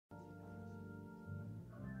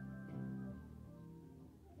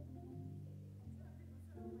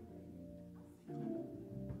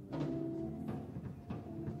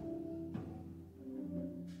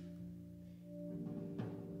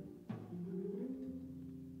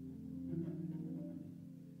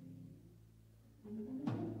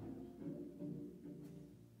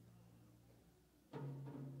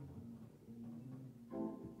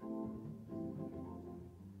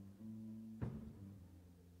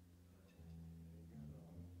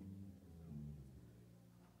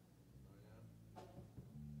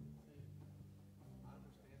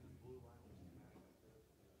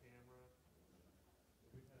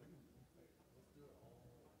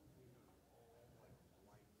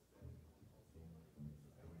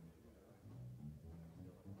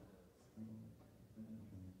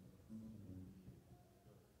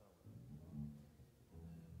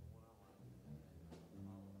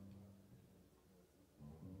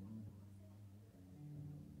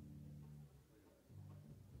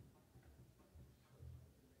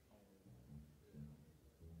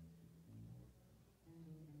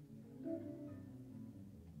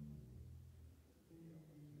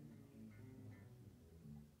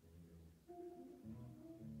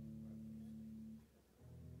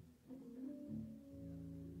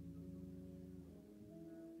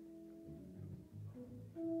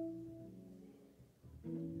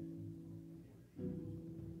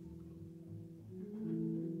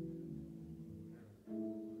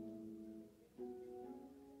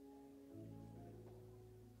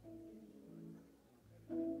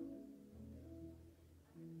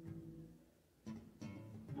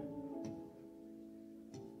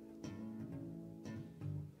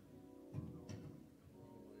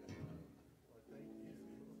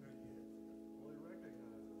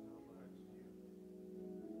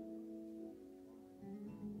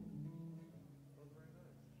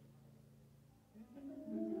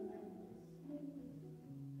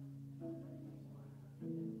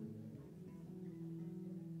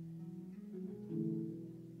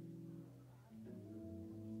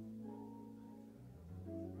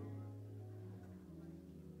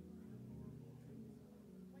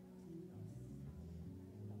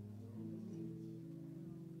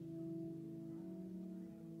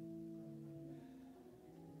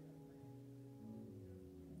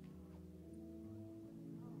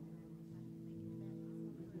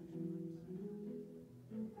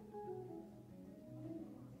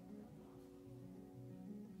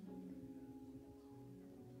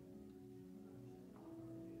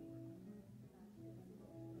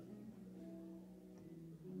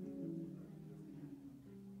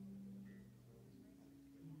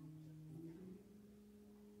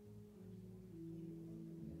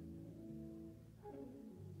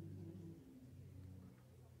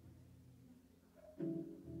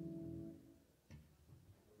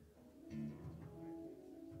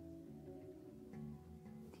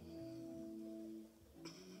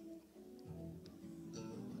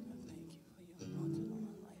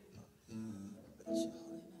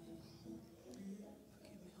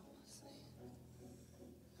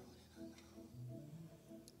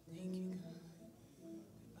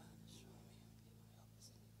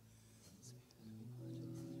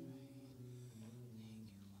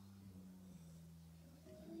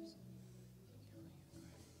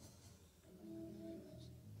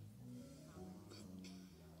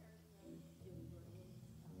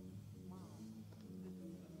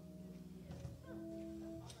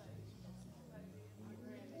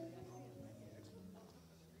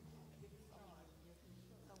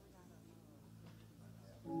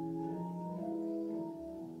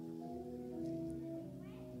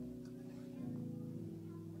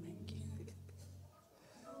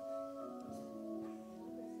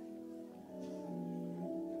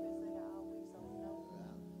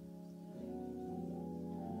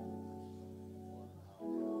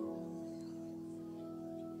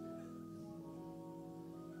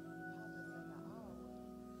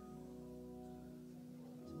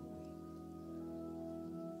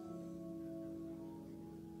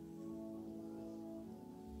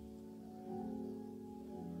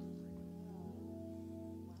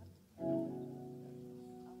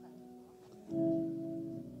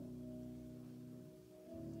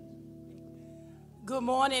Good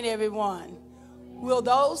morning, everyone. Will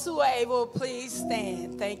those who are able please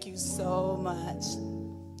stand? Thank you so much.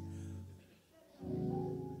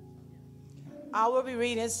 I will be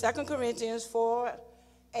reading 2 Corinthians 4,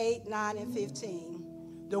 8, 9, and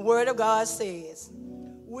 15. The Word of God says,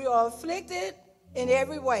 "We are afflicted in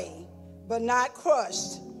every way, but not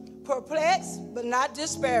crushed, perplexed, but not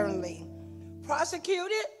despairingly,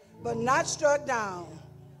 persecuted, but not struck down,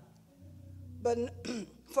 but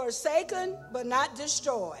forsaken, but not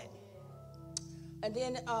destroyed." And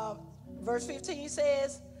then verse 15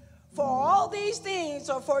 says, "For all these things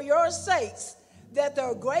are for your sakes, that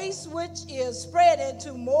the grace which is spreading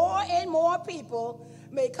to more and more people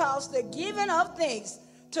may cause the giving of thanks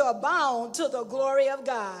to abound to the glory of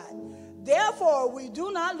God. Therefore we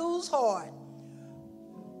do not lose heart.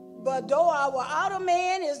 But though our outer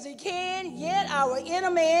man is decaying, yet our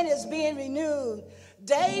inner man is being renewed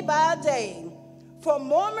day by day. For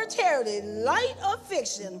momentarily light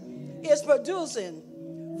affliction is producing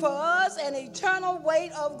for us an eternal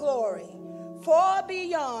weight of glory, far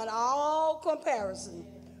beyond all comparison,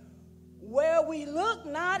 where we look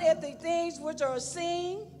not at the things which are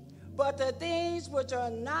seen, but the things which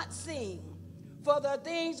are not seen. For the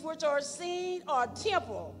things which are seen are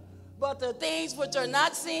temporal, but the things which are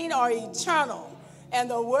not seen are eternal."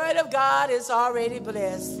 And the word of God is already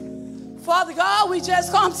blessed. Father God, we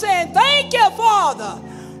just come saying, thank you, Father.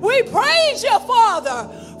 We praise you, Father,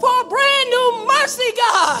 for a brand new mercy,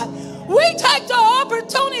 God. We take the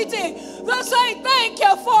opportunity to say thank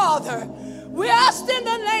you, Father. We ask in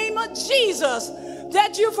the name of Jesus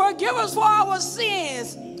that you forgive us for our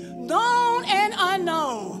sins, known and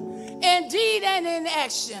unknown, in deed and in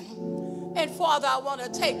action. And Father, I want to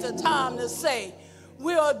take the time to say,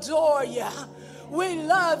 we adore you. We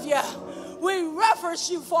love you. We reverence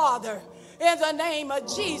you, Father, in the name of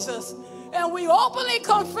Jesus. And we openly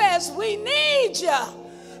confess we need you.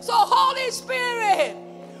 So Holy Spirit,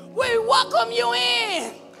 we welcome you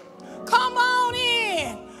in. Come on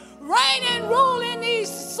in. Reign and rule in these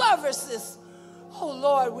services. Oh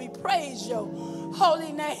Lord, we praise your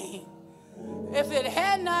holy name. If it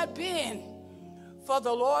had not been for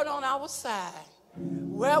the Lord on our side,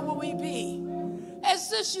 where would we be? And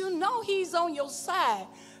since you know he's on your side,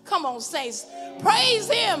 come on, saints, praise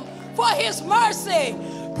him for his mercy.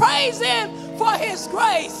 Praise him for his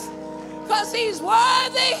grace. Because he's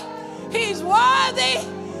worthy, he's worthy,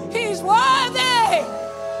 he's worthy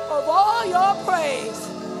of all your praise.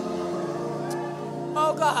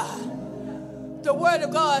 Oh God, the word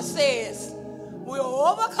of God says we are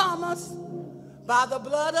overcomers by the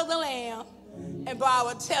blood of the Lamb and by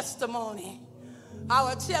our testimony.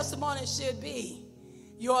 Our testimony should be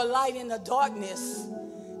your light in the darkness,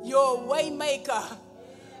 your way maker.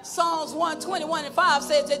 Psalms 121:5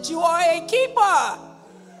 says that you are a keeper.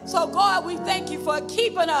 So God, we thank you for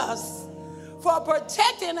keeping us, for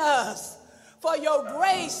protecting us, for your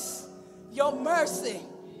grace, your mercy,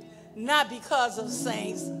 not because of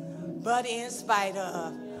saints, but in spite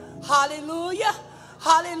of. Hallelujah,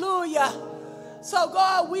 hallelujah. So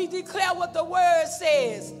God, we declare what the word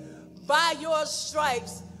says. By your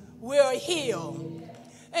stripes we're healed.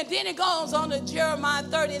 And then it goes on to Jeremiah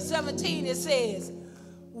 30:17. It says,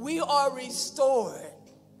 we are restored.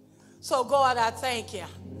 So God, I thank you.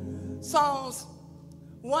 Psalms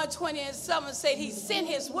 120:7 said he sent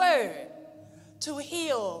his word to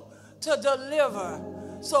heal, to deliver.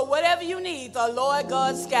 So whatever you need, the Lord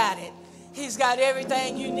God's got it. He's got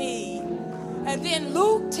everything you need. And then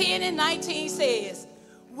Luke 10:19 says,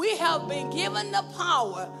 we have been given the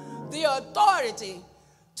power, the authority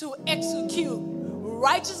to execute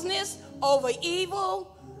righteousness over evil.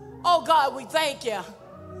 Oh God, we thank you.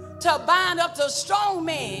 To bind up the strong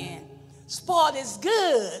man, spoil his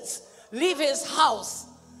goods, leave his house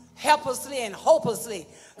helplessly and hopelessly.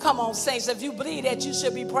 Come on, saints, if you believe that, you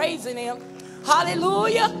should be praising him.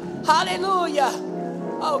 Hallelujah, hallelujah.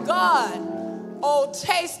 Oh God, oh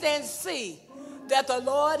taste and see that the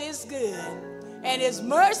Lord is good, and his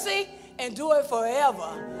mercy endure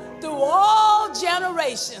forever through all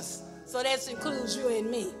generations. So that includes you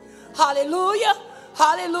and me. Hallelujah,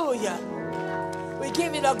 hallelujah. We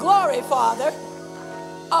give you the glory, Father.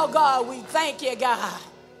 Oh God, we thank you, God,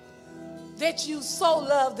 that you so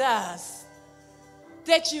loved us,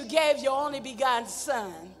 that you gave your only begotten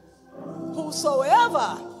Son.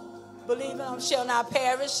 Whosoever believe in him shall not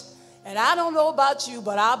perish. And I don't know about you,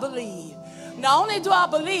 but I believe. Not only do I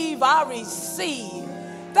believe, I receive.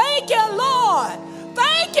 Thank you, Lord.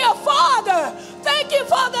 Thank you, Father. Thank you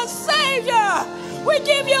for the Savior. We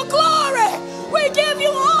give you glory. We give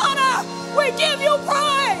you honor. We give you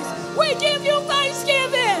praise. We give you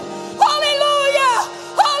thanksgiving. Hallelujah.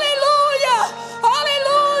 Hallelujah. Hallelujah.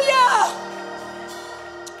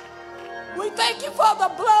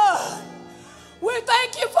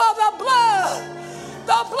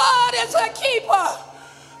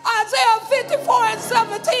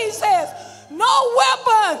 54:17 says, no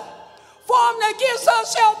weapon formed against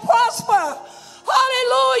us shall prosper.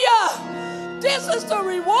 Hallelujah. This is the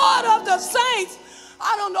reward of the saints.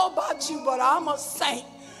 I don't know about you, but I'm a saint,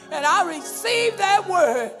 and I receive that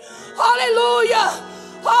word. Hallelujah.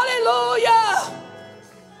 Hallelujah.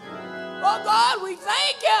 Oh God, we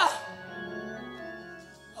thank you.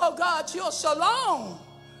 Oh God, you're shalom.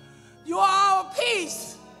 You are our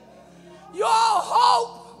peace. You are our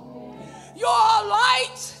hope. You are our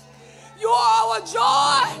light. You are our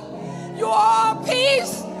joy. You are our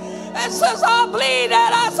peace. And since I believe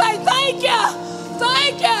that, I say thank you.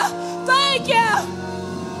 Thank you. Thank you.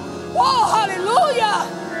 Oh, hallelujah.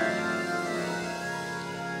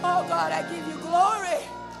 Oh God, I give you glory.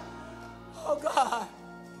 Oh God,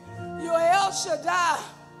 you're El Shaddai.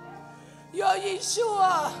 You're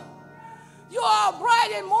Yeshua. You are a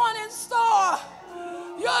bright and morning star.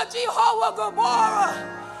 You're Jehovah Gabora.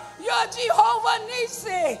 You're Jehovah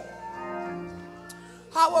Nisi.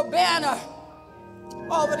 Our banner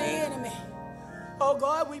over the enemy. Oh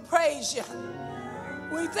God, we praise you.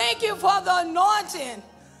 We thank you for the anointing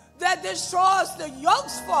that destroys the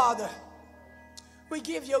yokes, Father. We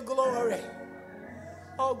give you glory.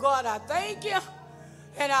 Oh God, I thank you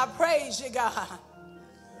and I praise you, God.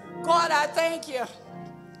 God, I thank you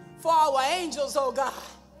for our angels, oh God.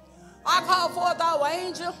 I call forth our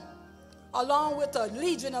angel along with a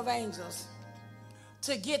legion of angels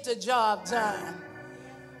to get the job done,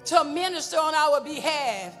 to minister on our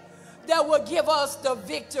behalf that will give us the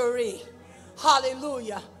victory.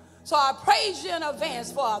 Hallelujah. So I praise you in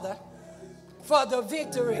advance, Father, for the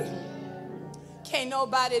victory. Can't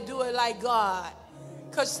nobody do it like God.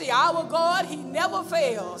 Because see, our God, he never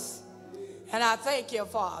fails. And I thank you,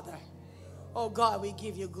 Father. Oh God, we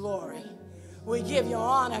give you glory. We give you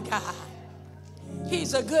honor, God.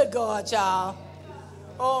 He's a good God, y'all.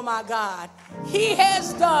 Oh my God. He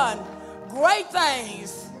has done great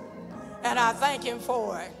things. And I thank him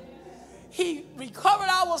for it. He recovered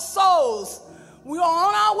our souls. We were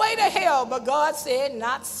on our way to hell, but God said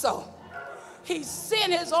not so. He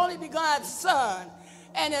sent his only begotten son,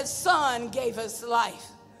 and his son gave us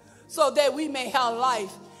life so that we may have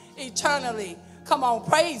life eternally. Come on,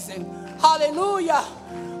 praise him. Hallelujah.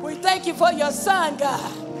 We thank you for your son,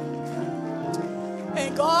 God.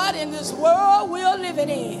 And God, in this world we're living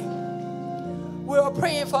in, we're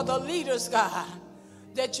praying for the leaders, God,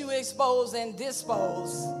 that you expose and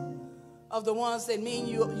dispose of the ones that mean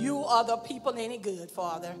you are the people any good,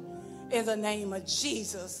 Father, in the name of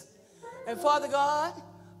Jesus. And Father God,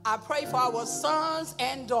 I pray for our sons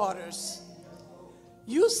and daughters.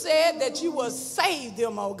 You said that you will save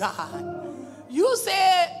them, oh God. You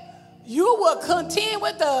said you will contend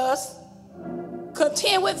with us,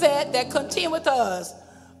 contend with that contend with us,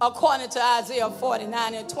 according to Isaiah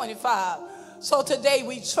 49:25. So today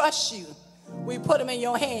we trust you. We put them in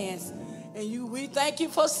your hands. And we thank you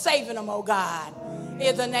for saving them, oh God,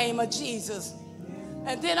 in the name of Jesus.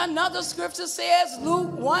 And then another scripture says,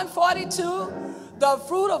 Luke 1:42, the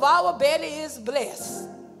fruit of our belly is blessed.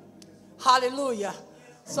 Hallelujah.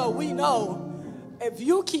 So we know if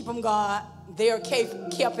you keep them, God, they are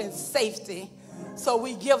kept in safety. So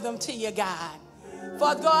we give them to you, God.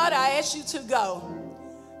 Father God, I ask you to go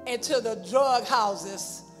into the drug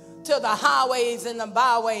houses, to the highways and the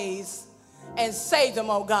byways, and save them,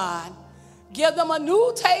 oh God. Give them a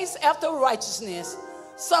new taste after righteousness.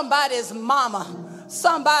 Somebody's mama,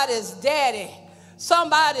 somebody's daddy,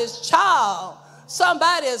 somebody's child,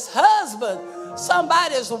 somebody's husband,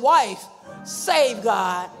 somebody's wife. Save,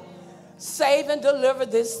 God. Save and deliver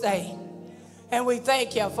this day. And we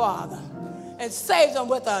thank you, Father. And save them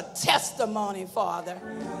with a testimony, Father,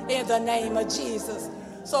 in the name of Jesus.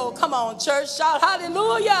 So come on, church, shout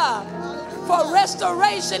hallelujah for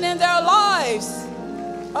restoration in their lives.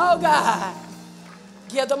 Oh, God.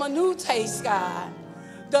 Give them a new taste, God.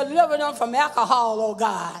 Deliver them from alcohol, oh,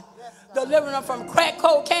 God. Deliver them from crack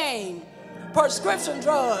cocaine, prescription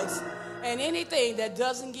drugs, and anything that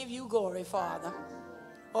doesn't give you glory, Father.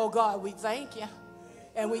 Oh, God, we thank you.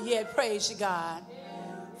 And we yet praise you, God.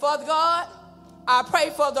 Father God, I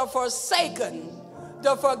pray for the forsaken,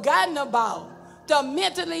 the forgotten about, the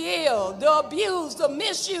mentally ill, the abused, the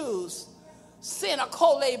misused. Send a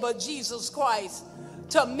co-laborer, Jesus Christ,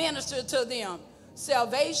 to minister to them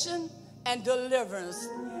salvation and deliverance.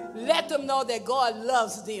 Let them know that God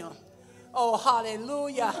loves them. Oh,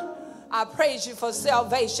 hallelujah. I praise you for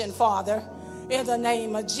salvation, Father, in the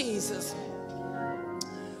name of Jesus.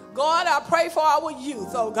 God, I pray for our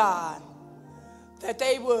youth, oh God, that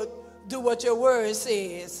they would do what your word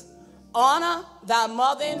says. Honor thy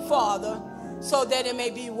mother and father so that it may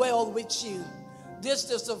be well with you. This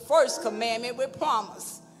is the first commandment with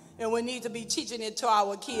promise. And we need to be teaching it to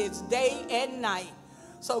our kids day and night.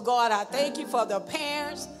 So, God, I thank you for the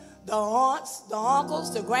parents, the aunts, the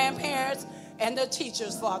uncles, the grandparents, and the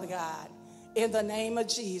teachers, Father God. In the name of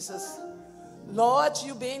Jesus. Lord,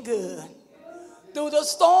 you've been good. Through the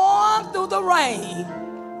storm, through the rain,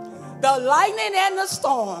 the lightning and the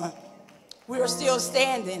storm, we are still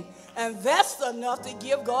standing. And that's enough to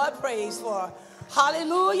give God praise for.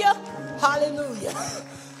 Hallelujah. Hallelujah.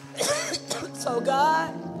 So,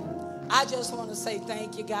 God, I just want to say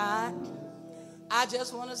thank you, God. I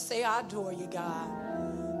just want to say I adore you, God.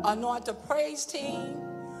 Anoint the praise team.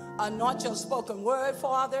 Anoint your spoken word,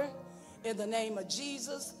 Father. In the name of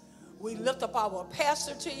Jesus, we lift up our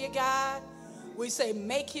pastor to you, God. We say,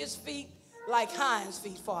 make his feet like hinds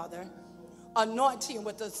feet, Father. Anoint him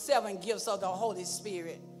with the 7 gifts of the Holy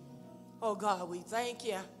Spirit. Oh, God, we thank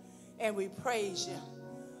you and we praise you.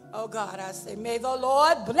 Oh, God, I say, may the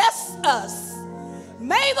Lord bless us.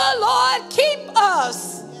 May the Lord keep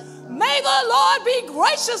us. May the Lord be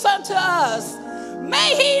gracious unto us.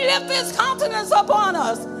 May he lift his countenance upon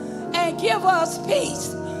us and give us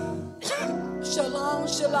peace. Shalom,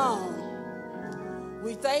 shalom.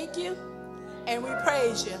 We thank you and we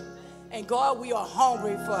praise you. And God, we are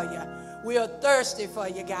hungry for you. We are thirsty for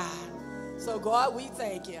you, God. So, God, we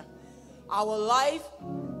thank you. Our life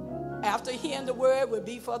after hearing the word will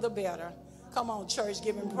be for the better. Come on, church,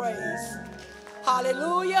 give him praise.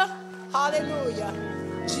 Hallelujah. Hallelujah.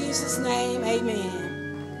 In Jesus' name,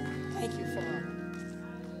 amen. Thank you, Father.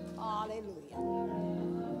 Hallelujah.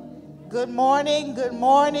 Good morning, good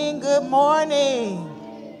morning, good morning.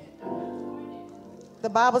 The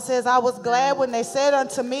Bible says, I was glad when they said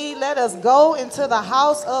unto me, let us go into the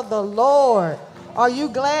house of the Lord. Are you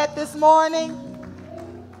glad this morning?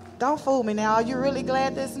 Don't fool me now. Are you really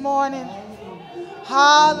glad this morning?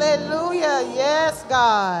 Hallelujah. Yes,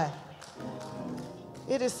 God.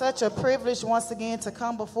 It is such a privilege once again to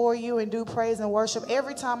come before you and do praise and worship.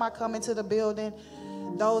 Every time I come into the building,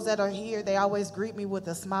 those that are here, they always greet me with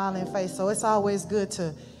a smiling face. So it's always good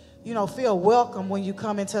to, feel welcome when you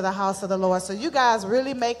come into the house of the Lord. So you guys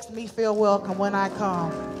really make me feel welcome when I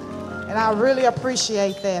come. And I really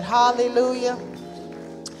appreciate that. Hallelujah.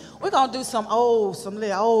 We're going to do some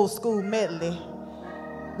little old school medley,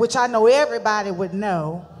 which I know everybody would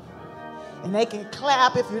know. And they can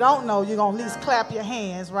clap. If you don't know, you're going to at least clap your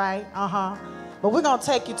hands, right? But we're going to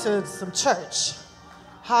take you to some church.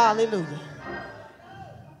 Hallelujah.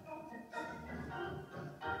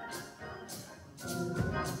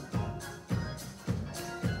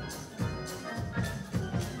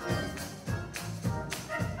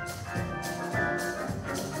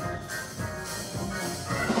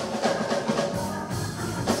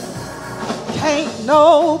 Can't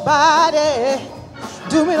nobody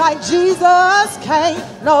do me like Jesus.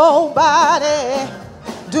 Can't nobody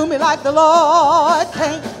do me like the Lord.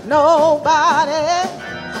 Can't nobody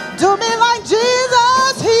do me like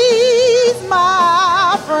Jesus. He's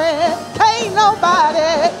my friend. Can't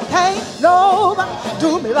nobody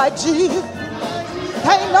do me like Jesus.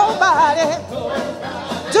 Can't nobody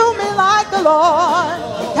do me like the Lord.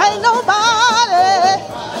 Can't nobody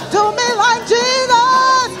do me like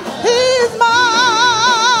Jesus. He's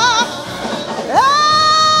mine.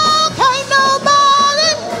 Oh, can't nobody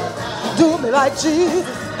do me like Jesus.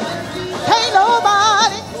 Can't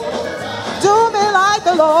nobody do me like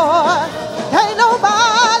the Lord. Can't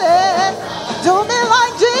nobody do me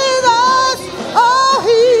like Jesus. Oh,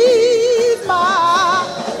 he's mine.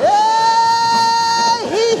 Yeah,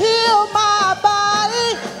 he healed my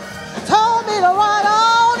body. Told me to run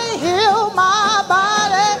on. He healed my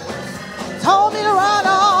body. Told me to run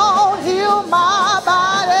on. My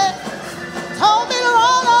body told me to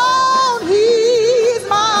run on. He's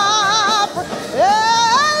my friend.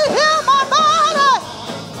 Yeah, heal my body.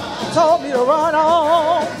 Told me to run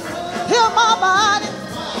on. Heal my body.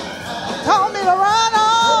 Told me to run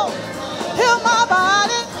on. Heal my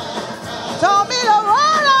body. Told me to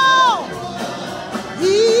run on.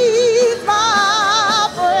 He's my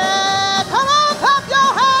friend. Come on, clap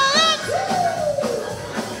your hands.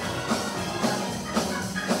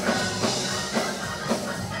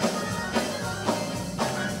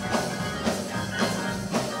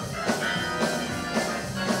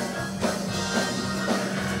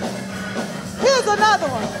 Here's another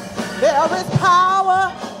one. There is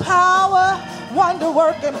power,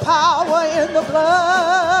 wonder-working power in the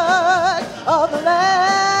blood of the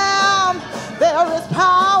Lamb. There is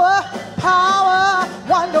power,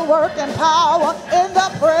 wonder-working power in the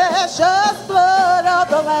precious blood of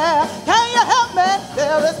the Lamb. Can you help me?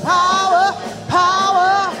 There is power,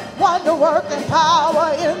 wonder working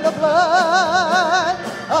power in the blood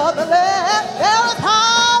of the Lamb. There is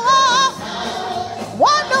power,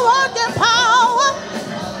 wonder working power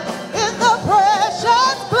in the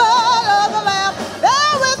precious blood of the Lamb.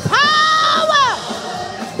 There is power,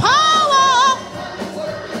 power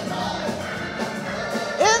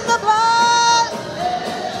in the blood.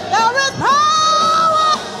 There is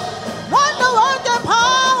power, wonder working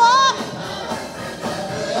power.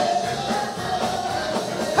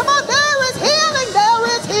 Come on, there is healing,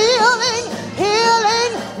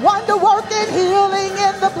 healing, wonder working healing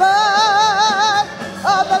in the blood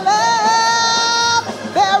of the Lamb.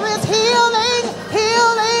 There is healing,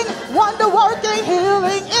 wonder working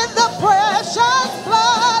healing in the precious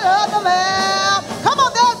blood of the Lamb. Come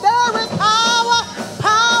on, there is power,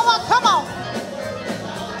 come on,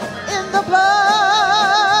 in the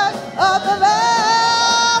blood of the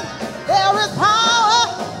Lamb. There is power,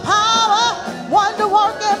 wonder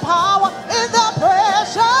working power in the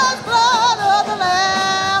precious blood of the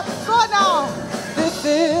Lamb. So now, this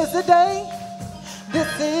is the day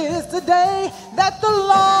that the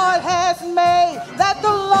Lord has made,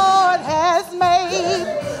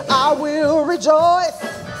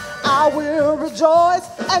 I will rejoice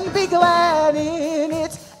and be glad in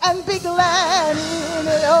it,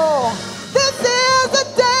 Oh, this is the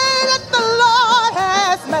day that the Lord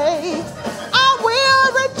has made. I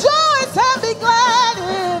will rejoice and be glad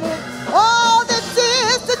in it. Oh, this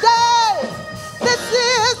is the day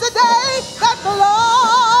that the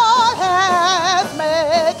Lord has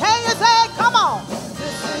made. Can you say, come on?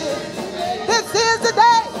 This is the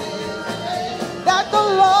day that the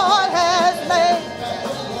Lord has made.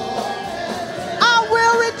 I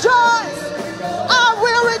will rejoice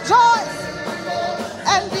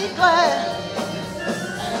and be glad.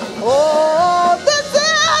 Oh, this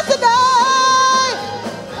is the day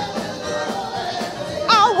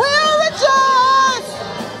I will rejoice.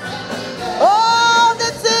 Oh,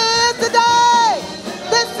 this is the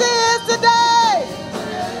day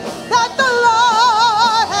that the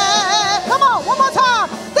Lord has. Come on, one more time.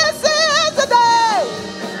 This is the day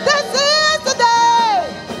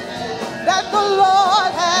that the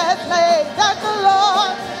Lord has made,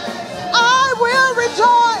 I will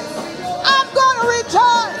rejoice. I'm going to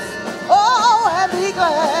rejoice. Oh, and be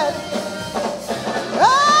glad.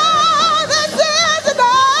 Oh, this is the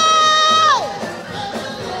day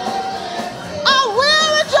I will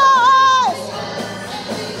rejoice.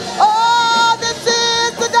 Oh, this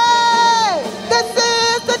is the day. This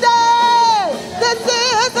is the day. This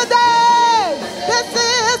is the day. This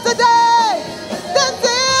is the day. This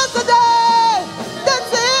is the day.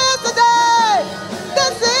 This is the day.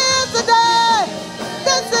 This is the day.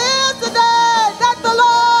 This is the day that the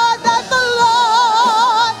Lord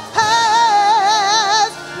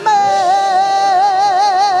has made.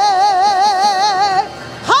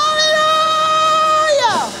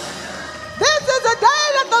 Hallelujah! This is the day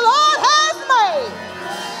that the Lord has made,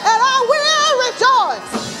 and I will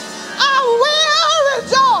rejoice. I will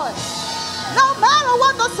rejoice. No matter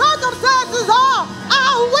what the circumstances are,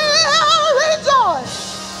 I will rejoice.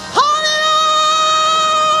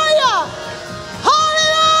 Hallelujah!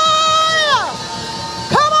 Hallelujah!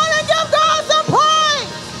 Come on and give God some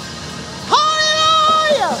praise.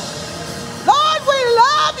 Hallelujah! Lord, we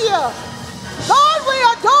love you. Lord, we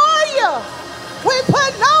adore you. We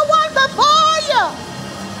put no one before you.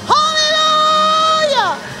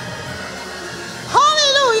 Hallelujah!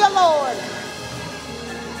 Hallelujah, Lord.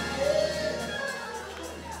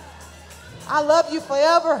 I love you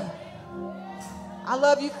forever. I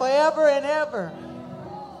love you forever and ever.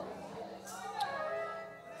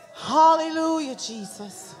 Hallelujah,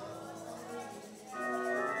 Jesus.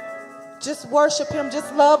 Just worship him.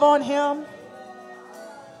 Just love on him.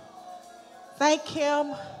 Thank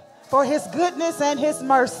him for his goodness and his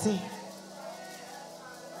mercy.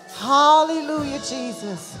 Hallelujah,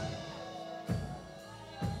 Jesus.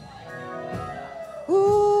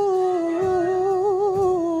 Ooh.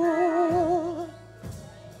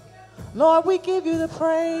 Lord, we give you the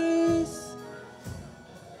praise.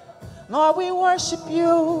 Lord, we worship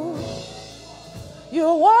you.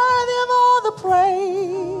 You're worthy of all the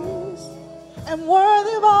praise and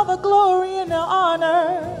worthy of all the glory and the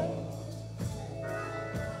honor.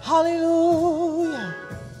 Hallelujah.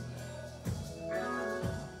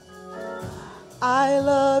 I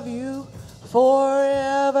love you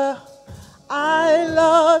forever. I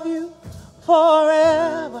love you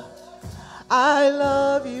forever. I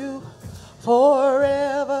love you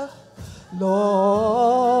forever, Lord.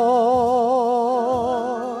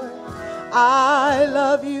 I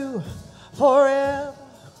love you forever.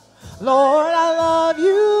 Lord, I love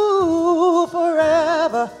you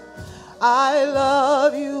forever.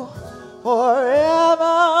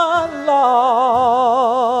 forever,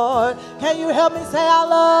 Lord. Can you help me say I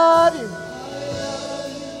love you?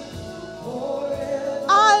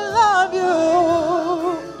 I love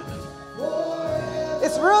you.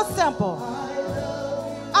 It's real simple.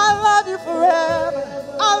 I love you forever.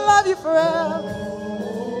 I love you forever.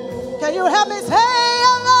 Can you help me say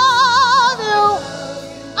I love you?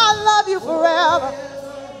 I love you forever.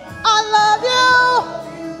 I love you.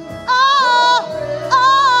 Oh,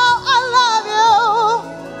 oh, I love you.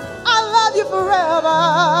 I love you forever.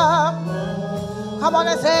 Come on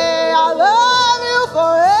and say I love you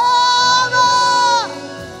forever.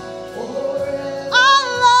 I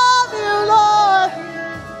love you, Lord.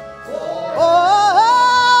 Oh, I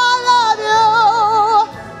love you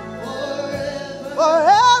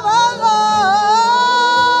forever,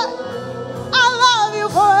 Lord. I love you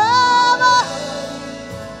forever.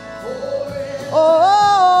 Oh,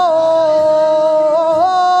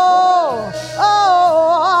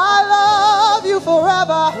 I love you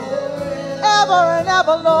forever, ever and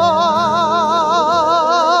ever, Lord.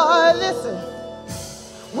 Listen,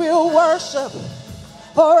 we'll worship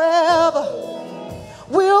forever.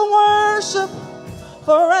 We'll worship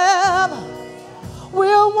forever.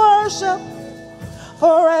 We'll worship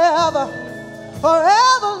forever,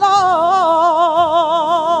 forever, Lord.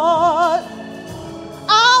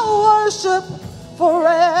 I'll worship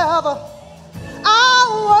forever.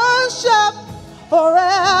 I'll worship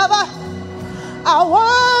forever. I'll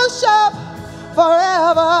worship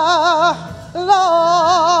forever,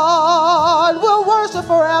 Lord. We'll worship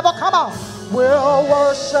forever. Come on. We'll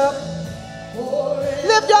worship.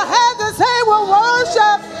 Lift your hands and say we'll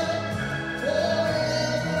worship.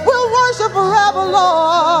 We'll worship forever,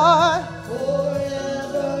 Lord.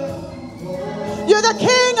 You're the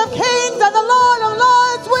King of kings and the Lord of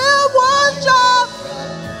lords. We'll worship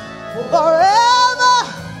forever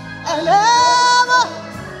and ever.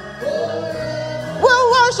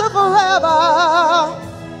 We'll worship forever.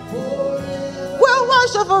 We'll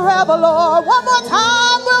worship forever, Lord. One more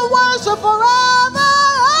time, we'll worship forever.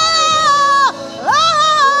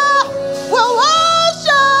 We'll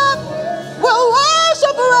worship. We'll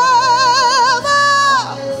worship forever.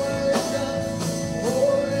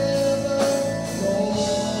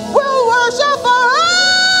 We'll worship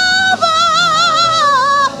forever.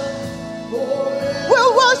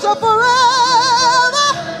 We'll worship forever.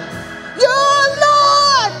 Your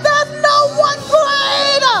Lord, there's no one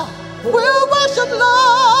greater. We'll worship,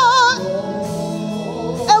 Lord.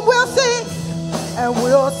 And we'll sing. And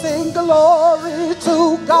we'll sing glory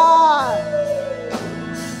to God.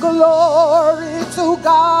 Glory to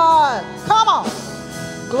God. Come on.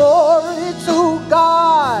 Glory to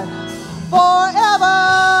God forever.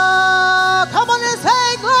 Come on and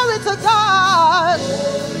say glory to God.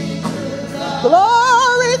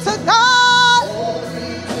 Glory to God.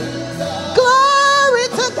 Glory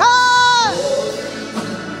to God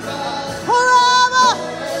forever.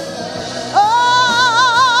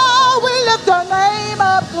 Oh, we lift your name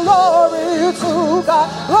up. Glory to God.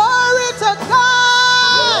 Glory to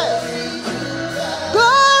God.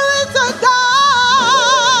 Glory to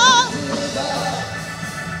God.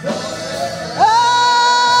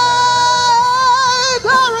 Hey,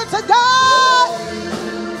 glory to God.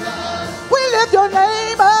 We lift your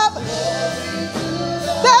name up.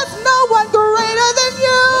 There's no one greater than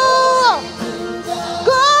you.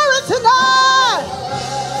 Glory to God.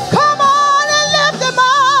 Come on and lift him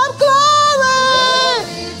up.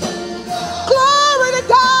 Glory. Glory to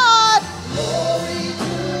God.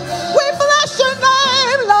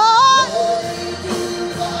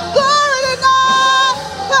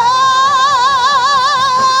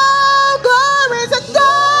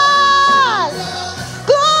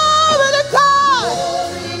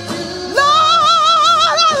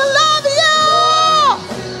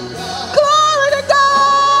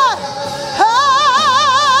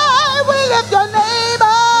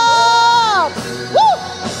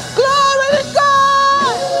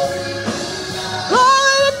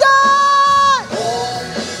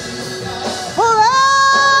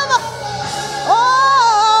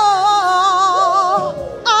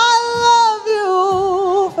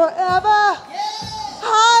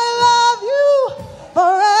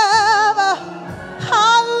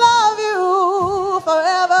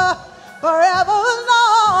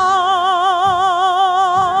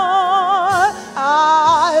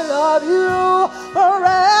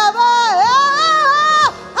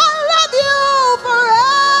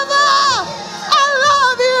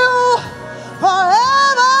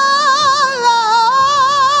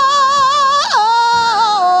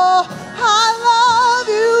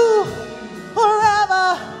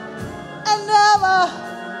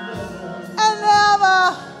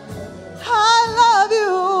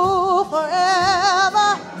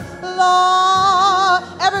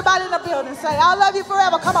 say, I love you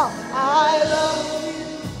forever. Come on. I love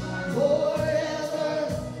you forever.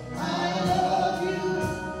 I love you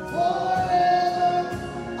forever.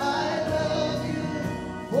 I love you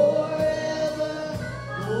forever.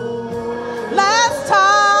 Last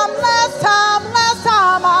time,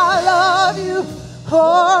 I love you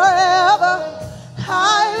forever.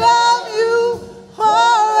 I love you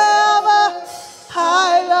forever. I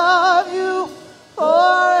love you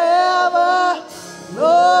forever,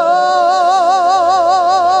 Lord.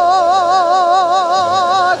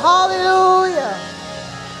 Hallelujah.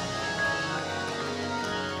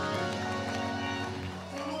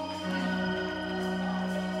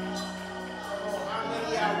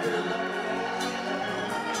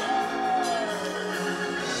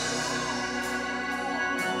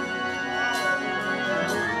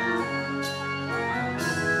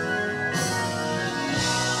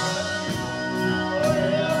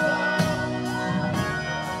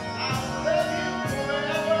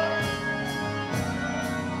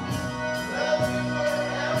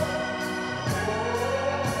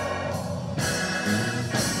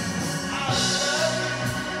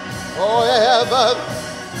 Forever,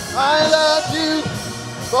 I love you.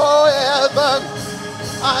 Forever,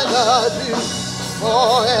 I love you.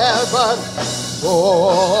 Forever,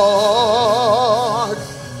 Lord.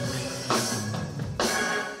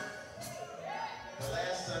 The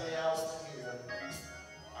last Sunday I was here,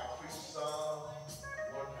 I preached Psalm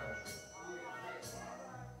 100.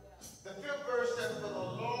 The 5th verse says, "For the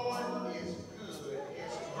Lord is good,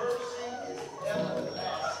 His mercy is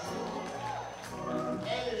everlasting,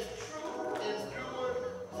 and His truth endured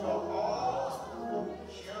for all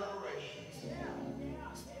generations."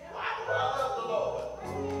 Why do I love the Lord?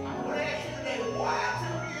 I want to ask you today, why do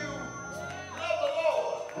you love the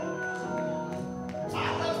Lord? I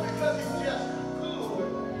love him because He's just good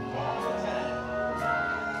all the time.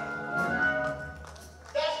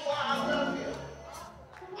 That's why I love him.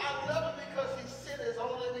 I love him because He sent His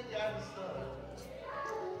only begotten Son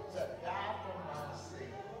to die for my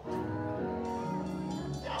sin.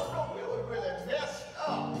 Y'all know we were really messed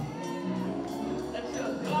up until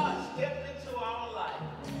God stepped into our life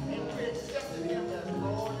and we accepted Him as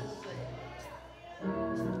Lord and Savior.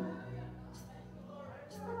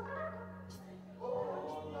 Oh,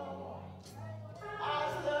 Lord, I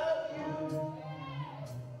love you.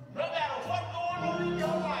 No matter what's going on in your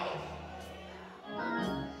life.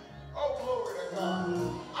 Oh, glory to God.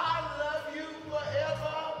 I love you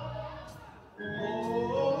forever.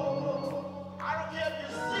 Oh, I don't care if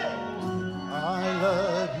you're sick. I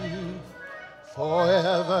love you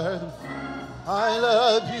forever. I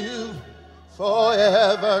love you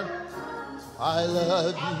forever. I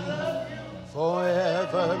love you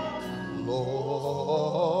forever,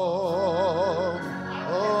 Lord.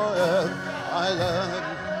 Forever. I love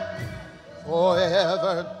you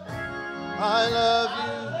forever. I love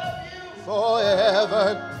you forever.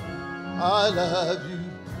 I love you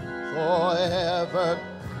forever,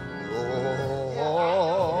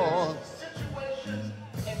 Lord. Situations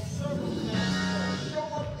and circumstances show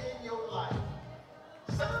up in your life.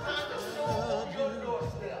 Sometimes they show up on your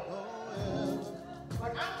doorstep.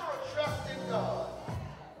 But I'm going to trust in God,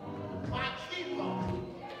 my keeper,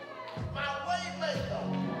 my way maker,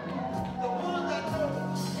 the one that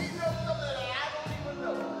knows. He knows something that I don't even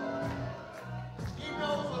know. He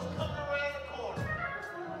knows what's coming around the corner.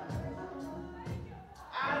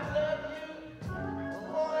 I love you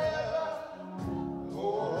forever.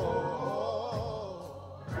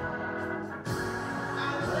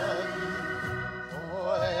 I love you.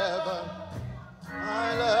 Forever, I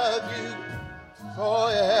love you.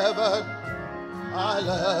 Forever, I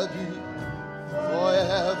love you.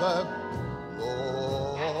 Forever,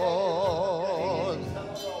 Lord.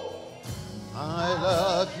 I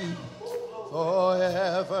love you.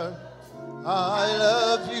 Forever, I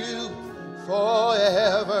love you.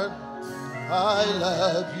 Forever, I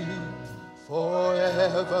love you.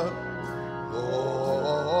 Forever,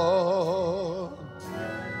 Lord.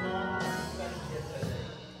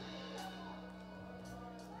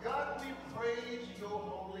 God, we praise your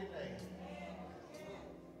holy name.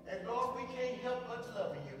 And Lord, we can't help but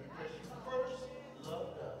loving you because you first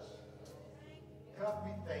loved us. God,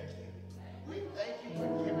 we thank you. We thank you for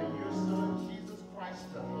giving your Son, Jesus Christ,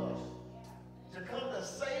 to us, to come to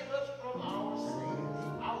save us from our sins,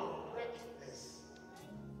 our wretchedness.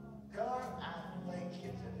 God, I thank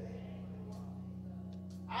you today.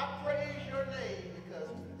 I praise your name because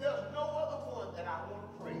there's no other one that I want to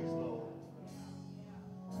praise, Lord.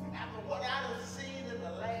 After what I've seen in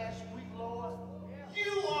the last week, Lord,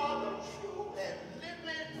 you are the true and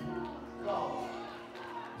living God.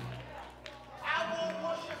 I won't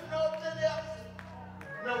worship no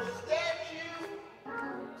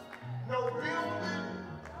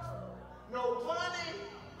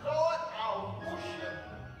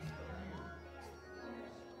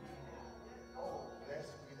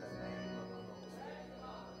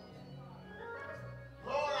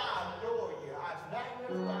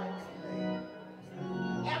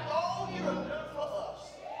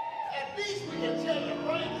At least we can tell you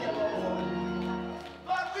thank you, Lord.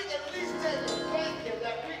 Lord, we can at least tell you thank you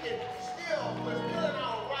that we can still, we're still in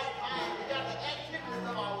our right mind. We got the activities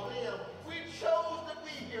of our limbs. We chose to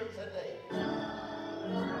be here today.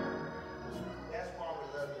 That's why we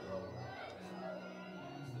love you, Lord.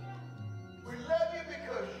 We love you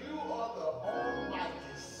because you are the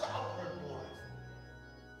almighty, sovereign one.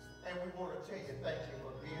 And we want to tell you thank you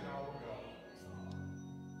for being our God.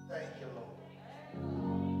 Thank you, Lord.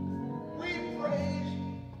 We praise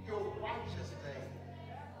your righteous name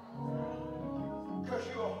because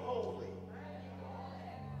you are holy,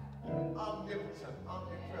 omnipotent,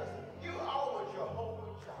 omnipresent. You are our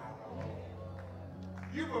Jehovah Jireh, Lord.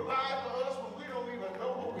 You provide for us when we don't even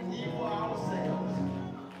know what we need for ourselves.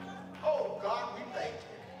 Oh, God, we thank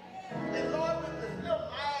you. And Lord, with this little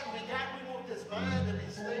mind we got, we want this mind to be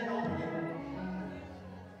stayed on you.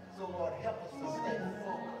 So, Lord, help us to stay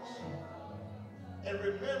focused and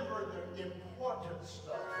remember the important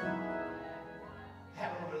stuff.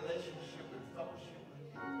 Having a relationship and fellowship with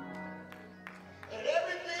you. And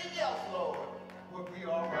everything else, Lord, will be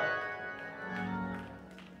all right.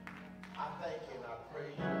 I thank you and I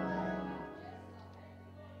praise your name.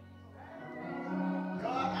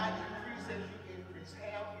 God, I decrease as you increase.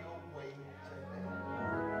 Have your way today.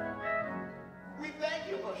 We thank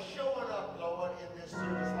you for showing up, Lord, in this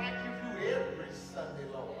service like you do every Sunday,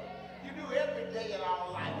 Lord. You do every day in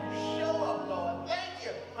our life. You show up, Lord. Thank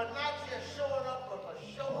you for not just showing up, but for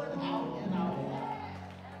showing out in our life.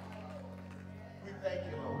 We thank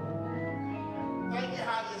you, Lord. Thank you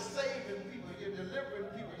how you're saving people, you're delivering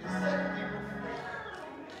people, you're setting people free.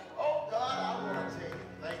 Oh, God, I want to tell you,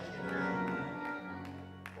 thank you, Lord.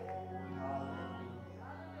 Oh, hallelujah.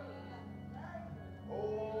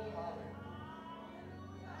 Oh, hallelujah.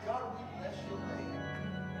 God, we bless your name.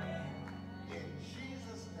 In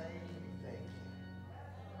Jesus' name, we thank you.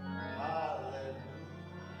 Hallelujah.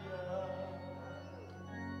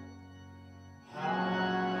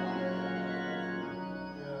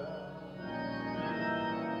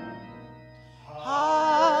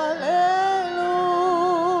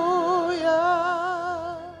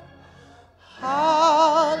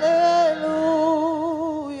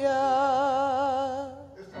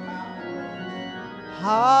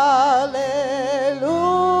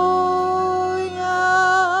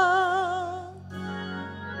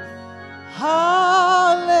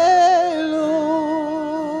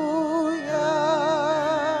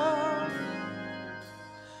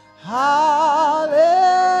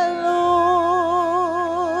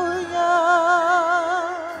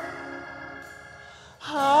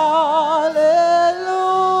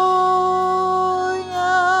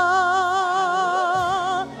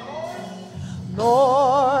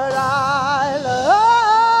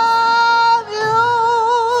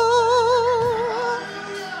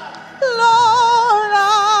 Lord,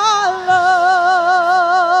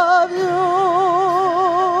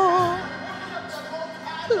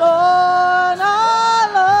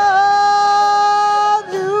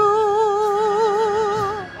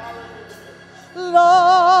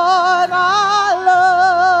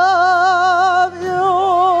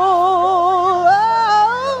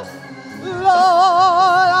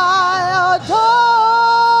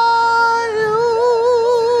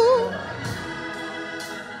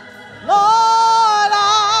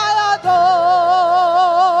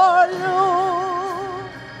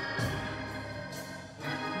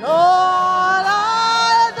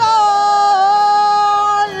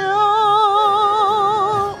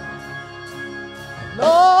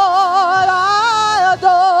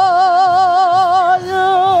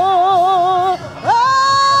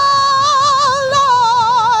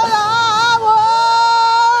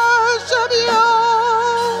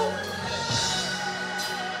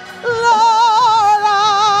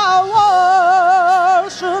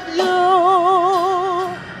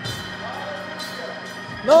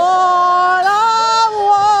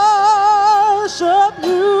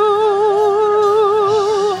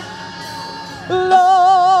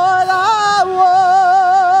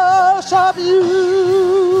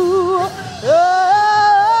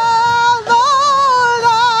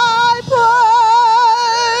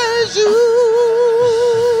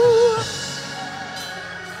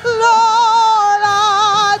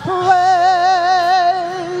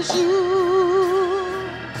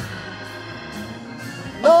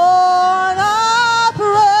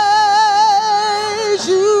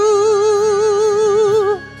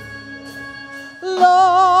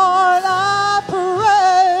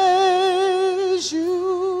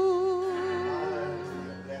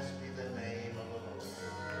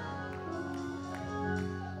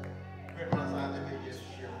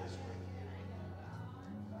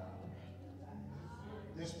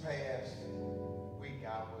 This past week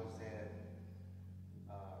I was in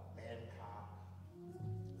Bangkok,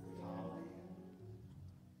 Thailand,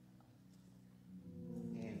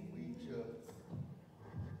 and we took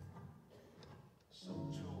some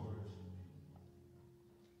tours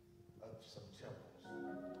of some temples.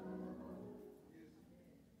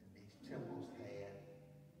 And these temples had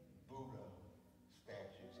Buddha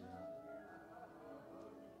statues in them.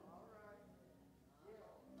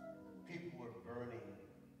 People were burning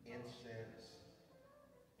incense,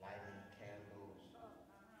 lighting candles,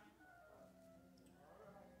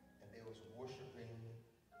 and they was worshiping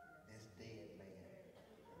this dead man.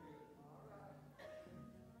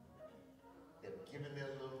 They were giving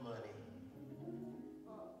their little money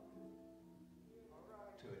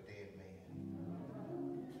to a dead man.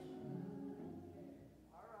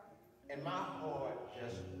 And my heart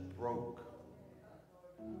just broke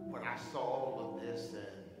when I saw all of this.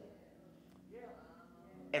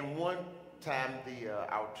 And one time,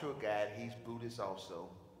 our tour guide, he's Buddhist also,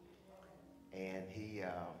 and he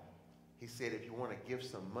said, if you want to give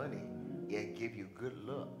some money, it'll give you good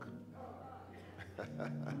luck.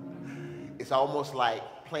 It's almost like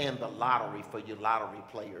playing the lottery for your lottery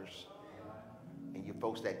players. And you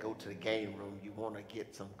folks that go to the game room, you want to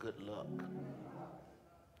get some good luck.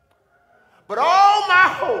 But all my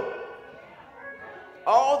hope,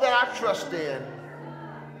 all that I trust in,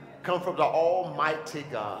 come from the Almighty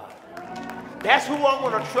God. That's who I'm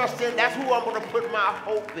going to trust in. That's who I'm going to put my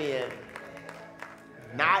hope in.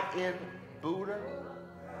 Not in Buddha.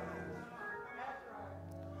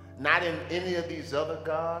 Not in any of these other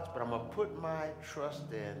gods, but I'm going to put my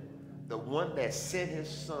trust in the one that sent his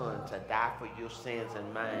son to die for your sins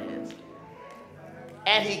and mine.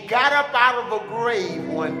 And he got up out of a grave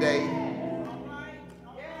one day,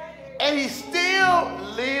 and he still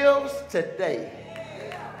lives today.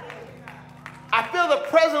 I feel the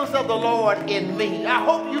presence of the Lord in me. I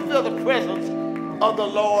hope you feel the presence of the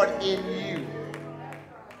Lord in you.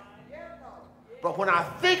 But when I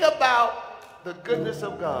think about the goodness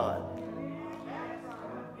of God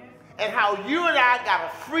and how you and I got a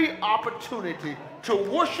free opportunity to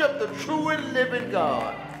worship the true and living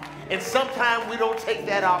God, and sometimes we don't take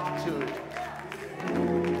that opportunity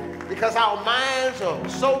because our minds are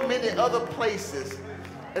so many other places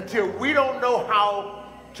until we don't know how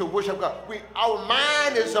to worship God. Our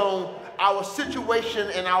mind is on our situation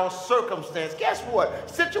and our circumstance. Guess what?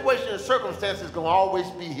 Situation and circumstances is going to always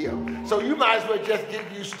be here. So you might as well just get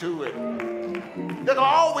used to it. There will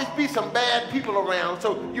always be some bad people around,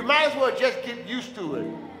 so you might as well just get used to it.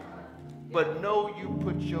 But know you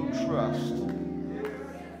put your trust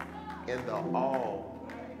in the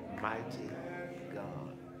Almighty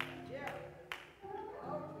God.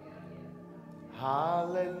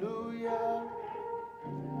 Hallelujah.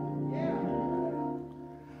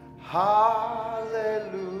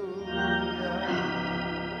 Hallelujah.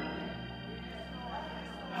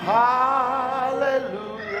 Hallelujah.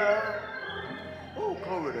 Oh,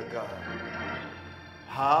 glory to God.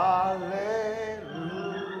 Hallelujah.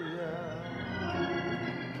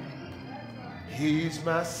 He's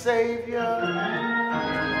my Savior.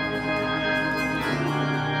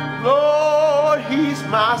 Lord, he's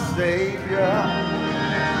my Savior.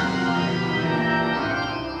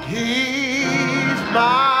 He's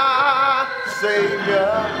my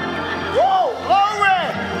Savior. Whoa, glory!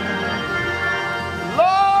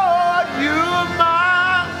 Lord, you're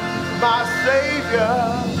my Savior.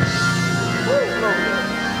 Whoa, glory.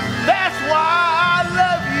 That's why I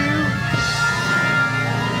love you.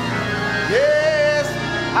 Yes,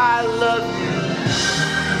 I love you.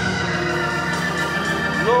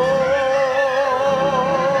 Lord,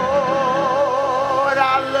 I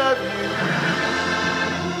love you.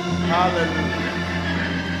 Hallelujah.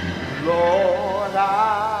 Lord, I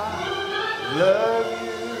love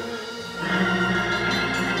you.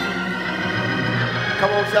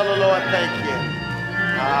 Come on, tell the Lord thank you.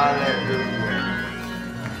 Hallelujah.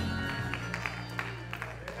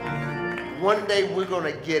 One day we're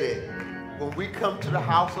going to get it. When we come to the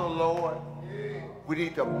house of the Lord, we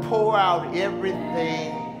need to pour out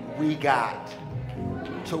everything we got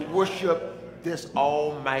to worship this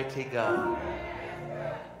Almighty God.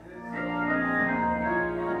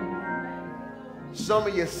 Some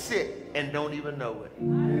of you sick and don't even know it.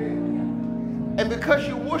 And because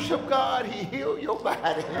you worship God, he healed your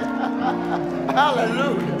body.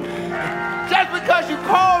 Hallelujah. Just because you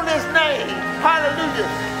call his name, hallelujah,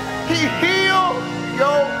 he healed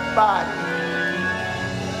your body.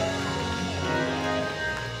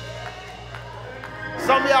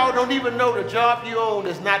 Some of y'all y'all don't even know the job you own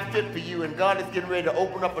is not fit for you, and God is getting ready to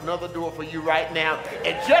open up another door for you right now.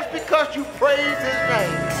 And just because you praise his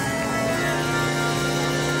name,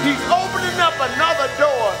 he's opening up another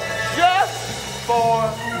door just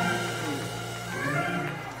for you.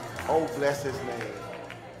 Oh, bless his name.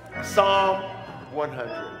 Psalm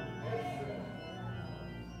 100.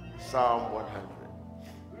 Psalm 100.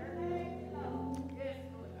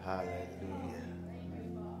 Hallelujah.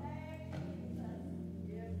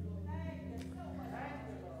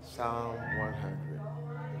 Psalm 100.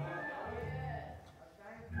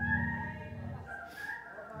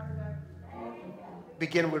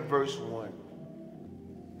 Begin with verse 1.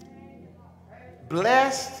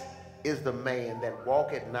 Blessed is the man that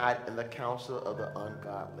walketh not in the counsel of the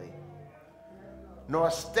ungodly,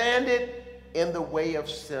 nor standeth in the way of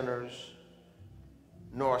sinners,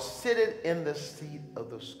 nor sitteth in the seat of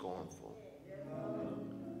the scornful.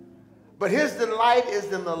 But his delight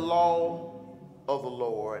is in the law of the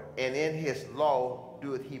Lord, and in his law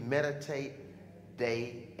doeth he meditate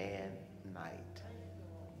day and night.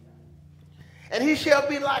 And he shall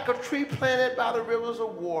be like a tree planted by the rivers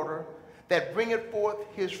of water, that bringeth forth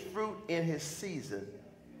his fruit in his season.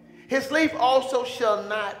 His leaf also shall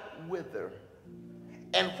not wither,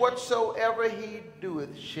 and whatsoever he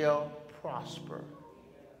doeth shall prosper.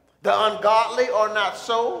 The ungodly are not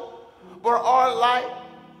so, but are like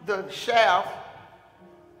the chaff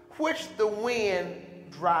which the wind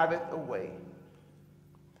driveth away.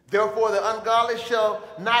 Therefore the ungodly shall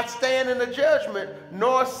not stand in the judgment,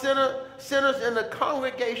 nor sinners in the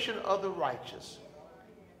congregation of the righteous.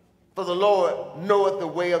 For the Lord knoweth the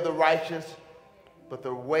way of the righteous, but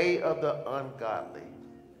the way of the ungodly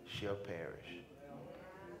shall perish.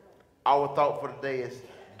 Our thought for today is,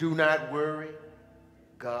 do not worry,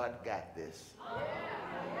 God got this.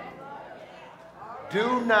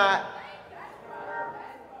 Do not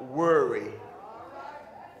worry,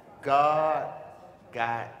 God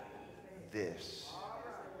got this.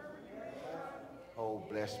 Oh,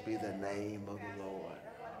 blessed be the name of the Lord.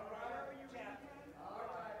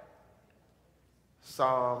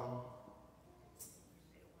 Psalm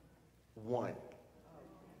 1.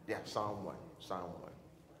 Yeah, Psalm 1. Psalm 1.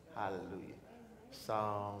 Hallelujah.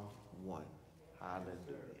 Psalm 1.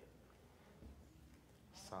 Hallelujah.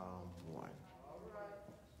 Psalm 1.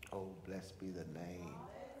 Oh, blessed be the name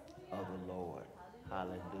of the Lord.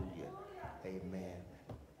 Hallelujah. Amen.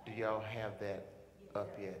 Do y'all have that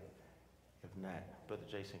up yet? If not, Brother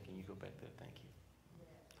Jason, can you go back there? Thank you.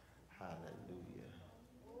 Hallelujah.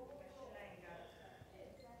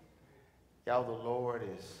 Y'all, the Lord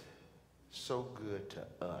is so good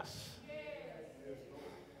to us.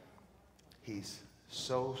 He's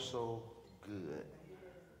so, so good.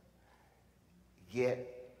 Yet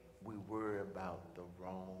we worry about the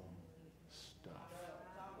wrong stuff.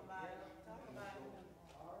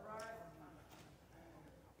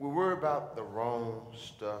 We worry about the wrong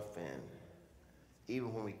stuff, and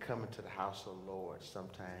even when we come into the house of the Lord,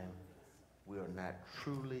 sometimes we are not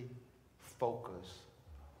truly focused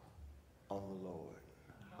on the Lord.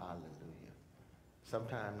 Hallelujah.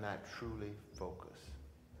 Sometimes not truly focused.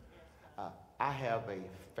 I have a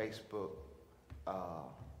Facebook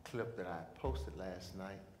clip that I posted last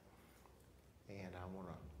night, and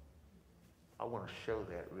I want to show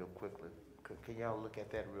that real quickly. Can y'all look at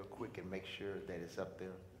that real quick and make sure that it's up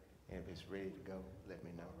there? And if it's ready to go, let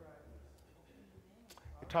me know.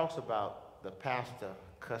 It talks about the pastor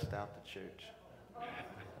cussed out the church.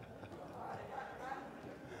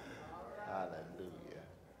 Hallelujah.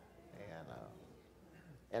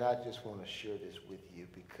 And I just want to share this with you,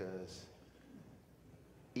 because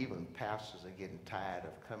even pastors are getting tired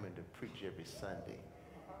of coming to preach every Sunday.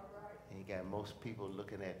 And you got most people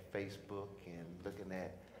looking at Facebook and looking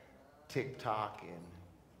at TikTok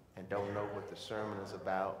and don't know what the sermon is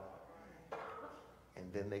about. And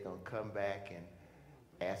then they're going to come back and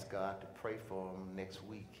ask God to pray for them next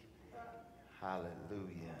week.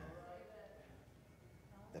 Hallelujah.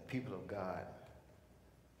 The people of God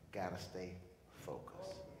got to stay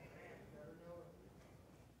focused.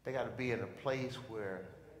 They got to be in a place where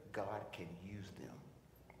God can use them.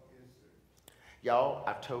 Y'all,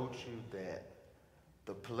 I told you that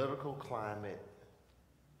the political climate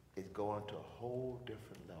is going to a whole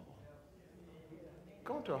different level.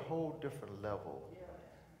 Going to a whole different level.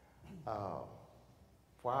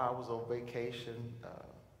 While I was on vacation,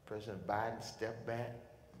 President Biden stepped back.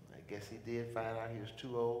 I guess he did find out he was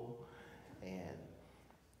too old. And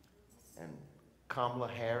Kamala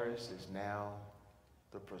Harris is now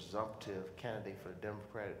the presumptive candidate for the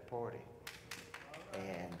Democratic Party.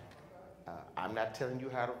 And I'm not telling you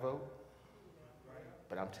how to vote,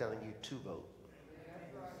 but I'm telling you to vote.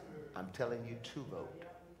 I'm telling you to vote.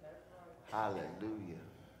 Hallelujah.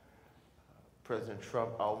 President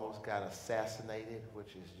Trump almost got assassinated,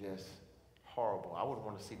 which is just horrible. I wouldn't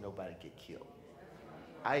want to see nobody get killed.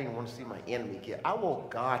 I didn't want to see my enemy killed. I want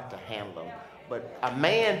God to handle them. But a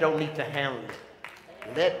man don't need to handle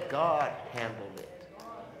it. Let God handle it.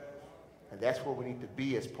 And that's where we need to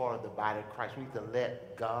be as part of the body of Christ. We need to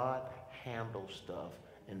let God handle stuff,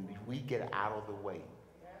 and we get out of the way.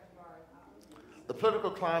 The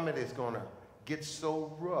political climate is going to get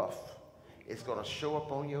so rough, it's going to show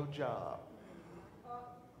up on your job.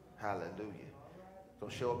 Hallelujah. It's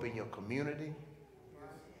going to show up in your community.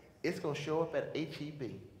 It's going to show up at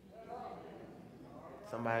HEB.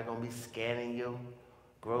 Somebody going to be scanning your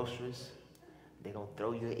groceries. They're going to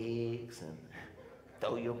throw your eggs and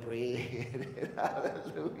throw your bread.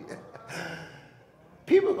 Hallelujah.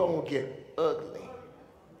 People are going to get ugly.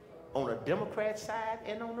 On the Democrat side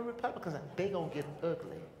and on the Republican side, they're going to get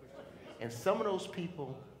ugly. And some of those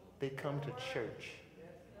people, they come to church.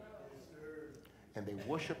 And they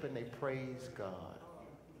worship and they praise God.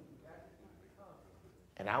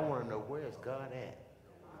 And I want to know, where is God at?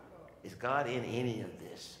 Is God in any of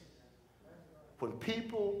this? When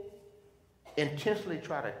people intentionally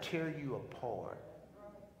try to tear you apart,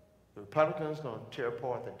 the Republicans are going to tear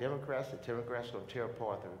apart the Democrats are going to tear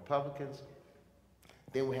apart the Republicans.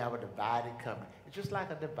 Then we have a divided company. It's just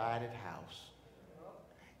like a divided house.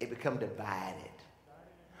 It becomes divided.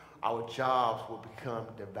 Our jobs will become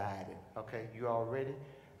divided. Okay, you all ready?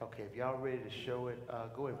 Okay, if y'all ready to show it,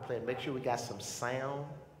 go ahead and play it. Make sure we got some sound.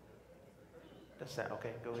 That's sound.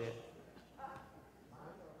 Okay, go ahead.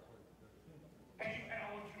 Hey,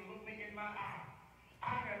 I want you to look me in my eye.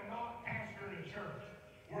 I am not pastoring a church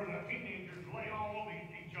where the teenagers lay all over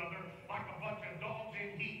each other like a bunch of dogs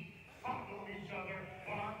in heat, following each other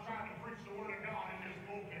while I'm trying to preach the word of God in this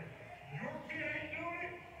pulpit. Your kid ain't doing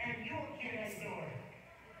it, and your kid ain't doing it.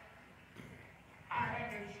 I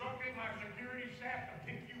have instructed my security staff to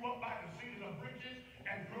pick you up by the seat of the britches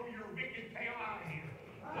and throw your wicked tail out of here.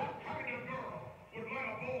 What kind of girl would let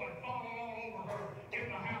a boy follow all over her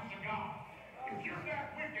in the house of God? If you're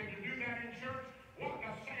that wicked to do that in church, what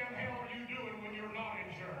the Sam hell are you doing when you're not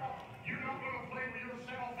in church? You're not going to play with your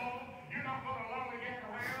cell phone. You're not going to lollygag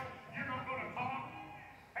around. You're not going to talk.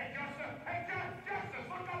 Hey, Justice. Hey, Justice,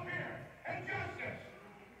 look up here. Hey, Justice.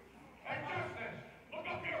 Hey, Justice, look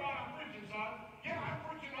up here while I'm preaching, son. Yeah, I'm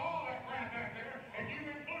preaching all that crap back there, and you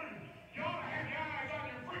included. You ought to have your eyes on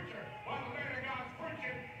your preacher while the man of God's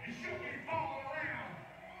preaching. You shouldn't be following around.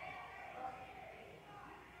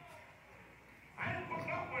 I ain't putting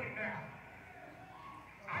up with it now.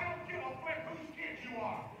 I don't give a flip whose kids you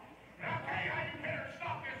are. And I'll tell you how you better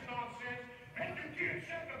stop this nonsense. Make your kids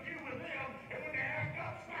sit in the pew with them, and when they act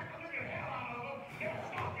up, smack the living hell out of them. They'll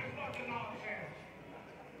stop this bunch of nonsense.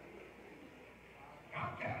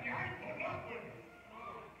 I'm telling you, I ain't putting up with it.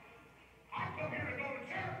 I come here to go to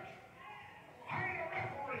church. I ain't a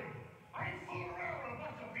referee. I ain't fooling around with a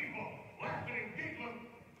bunch of people laughing and giggling.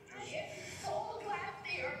 It's so glad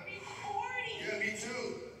they're recording. Yeah, me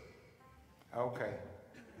too. Okay.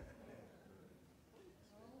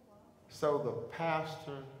 So the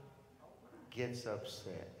pastor gets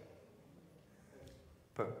upset.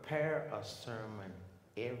 Prepare a sermon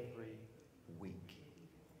every week.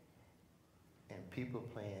 And people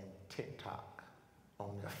playing TikTok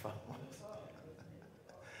on their phones.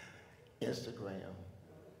 Instagram.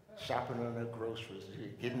 Shopping on their groceries.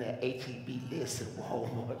 Getting that HEB list and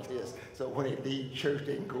Walmart list. So when they leave church,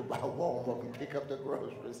 they can go by Walmart and pick up the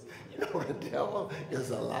groceries. You know, the devil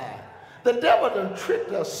is a lie. The devil done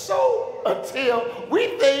tricked us so until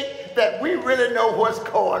we think that we really know what's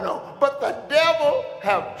going on. But the devil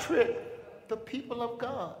have tricked the people of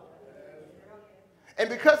God. And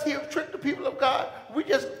because he have tricked the people of God, we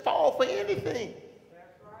just fall for anything.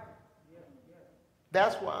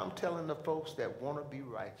 That's why I'm telling the folks that want to be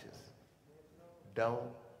righteous, don't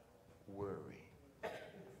worry.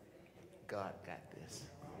 God got this.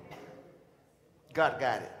 God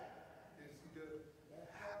got it.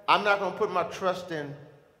 I'm not going to put my trust in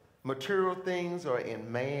material things or in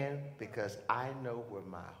man because I know where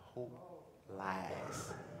my hope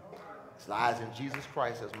lies. It lies in Jesus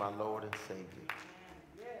Christ as my Lord and Savior.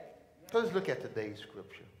 So let's look at today's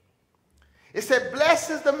scripture. It said, blessed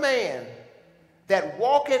is the man that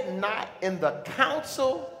walketh not in the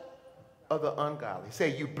counsel of the ungodly.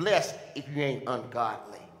 Say, you blessed if you ain't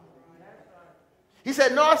ungodly. He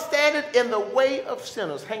said, nor standeth in the way of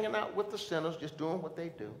sinners, hanging out with the sinners, just doing what they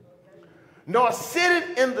do. Nor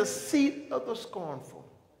sitteth in the seat of the scornful.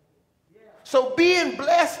 So being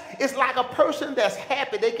blessed is like a person that's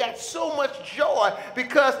happy. They got so much joy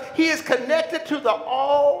because he is connected to the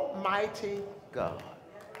Almighty God.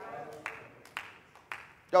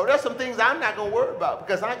 Yo, there's some things I'm not going to worry about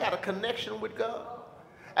because I got a connection with God.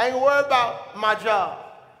 I ain't going to worry about my job.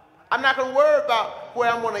 I'm not going to worry about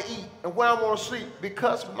where I'm going to eat and where I'm going to sleep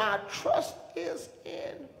because my trust is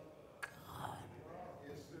in God.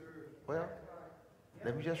 Yes, sir. Well,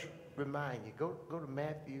 let me just remind you. Go to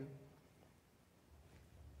Matthew.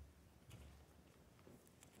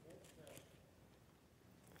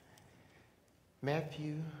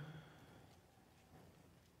 Matthew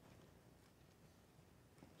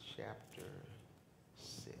chapter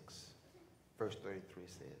 6, verse 33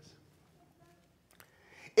 says,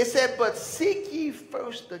 it said, but seek ye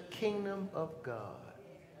first the kingdom of God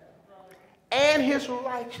and his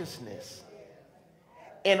righteousness,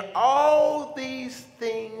 and all these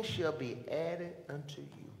things shall be added unto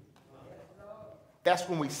you. That's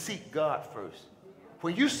when we seek God first.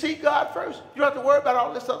 When you seek God first, you don't have to worry about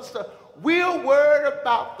all this other stuff. We're worried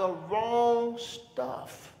about the wrong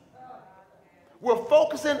stuff. We're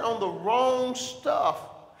focusing on the wrong stuff.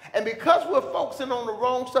 And because we're focusing on the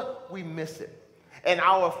wrong stuff, we miss it. And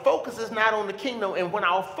our focus is not on the kingdom. And when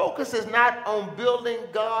our focus is not on building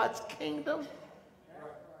God's kingdom,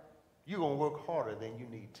 you're going to work harder than you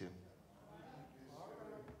need to.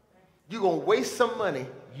 You're going to waste some money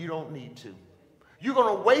you don't need to. You're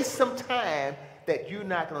going to waste some time that you're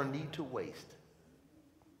not going to need to waste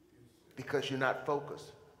because you're not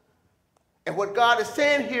focused. And what God is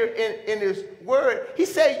saying here in his word, he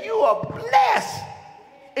said, you are blessed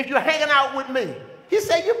if you're hanging out with me. He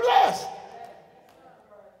said, you're blessed.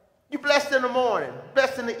 You're blessed in the morning,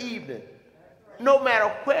 blessed in the evening. No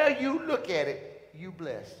matter where you look at it, you're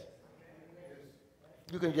blessed.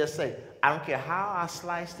 You can just say, I don't care how I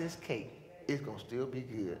slice this cake, it's going to still be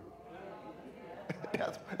good.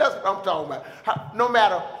 That's what I'm talking about. No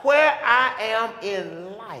matter where I am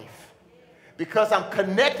in life, because I'm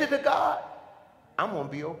connected to God, I'm going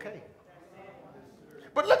to be okay.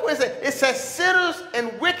 But look what it says. It says sinners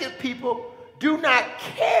and wicked people do not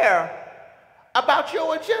care about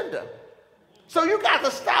your agenda. So you got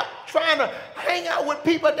to stop trying to hang out with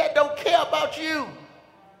people that don't care about you.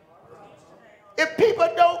 If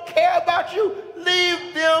people don't care about you,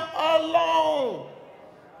 leave them alone.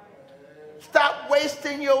 Stop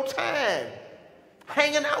wasting your time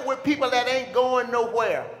hanging out with people that ain't going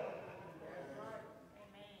nowhere.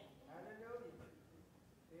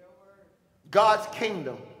 God's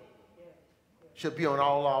kingdom should be on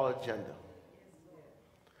all our agenda.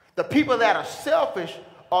 The people that are selfish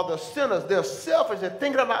are the sinners. They're selfish. They're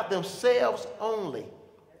thinking about themselves only.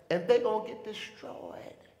 And they're going to get destroyed.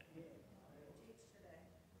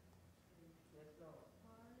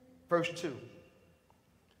 Verse 2.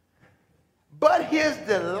 But his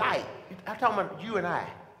delight, I'm talking about you and I.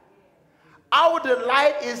 Our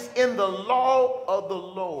delight is in the law of the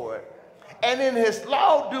Lord. And in his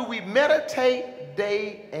law do we meditate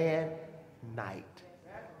day and night.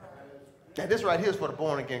 Now this right here is for the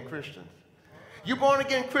born again Christians. You born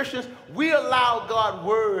again Christians, we allow God's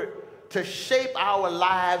word to shape our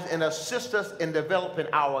lives and assist us in developing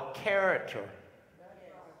our character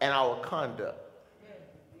and our conduct.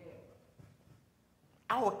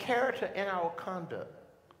 Our character and our conduct.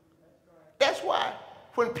 That's why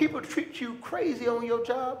when people treat you crazy on your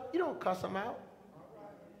job, you don't cuss them out.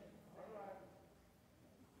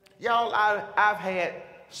 Y'all, I've had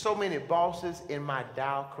so many bosses in my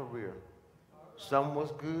Dow career. Some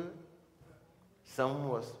was good, some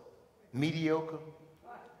was mediocre,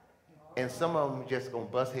 and some of them just gonna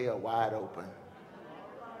bust hell wide open.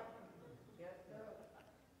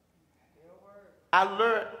 I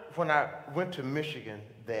learned when I went to Michigan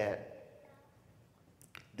that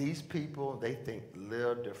these people, they think a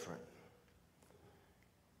little different.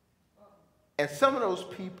 And some of those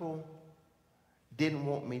people didn't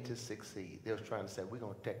want me to succeed. They was trying to say, we're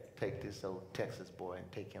going to take this old Texas boy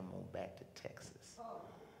and take him on back to Texas.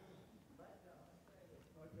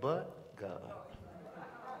 But God.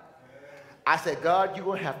 I said, God, you're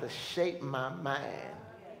going to have to shape my mind.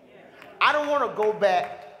 I don't want to go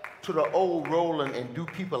back to the old Roland and do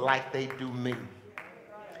people like they do me.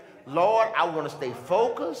 Lord, I want to stay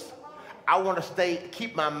focused. I want to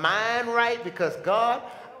keep my mind right because God,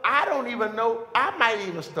 I don't even know, I might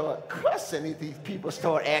even start cussing if these people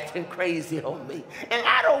start acting crazy on me. And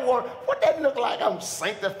I don't want, what that look like? I'm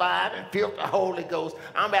sanctified and filled with the Holy Ghost.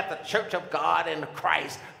 I'm at the church of God and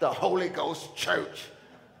Christ, the Holy Ghost church.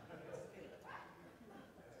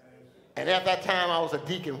 And at that time, I was a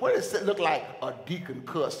deacon. What does it look like, a deacon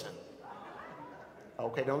cussing?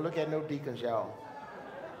 Okay, don't look at no deacons, y'all.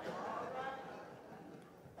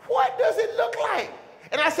 what does it look like?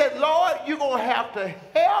 And I said, Lord, you're going to have to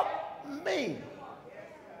help me.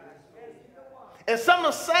 And some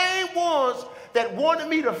of the same ones that wanted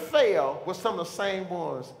me to fail were some of the same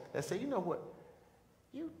ones that said, you know what?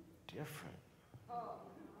 You different.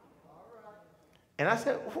 And I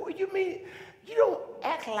said, what do you mean? You don't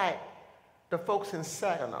act like the folks in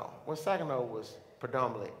Saginaw. When Saginaw was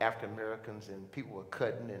predominantly African Americans and people were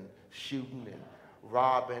cutting and shooting and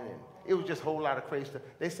robbing and it was just a whole lot of crazy stuff.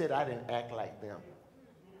 They said I didn't act like them.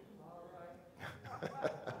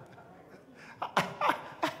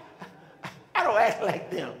 I don't act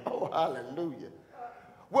like them. Oh, hallelujah.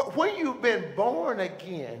 When you've been born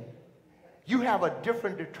again, you have a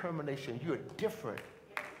different determination. You're different.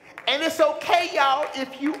 And it's okay, y'all,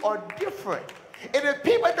 if you are different. And if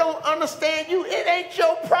people don't understand you, it ain't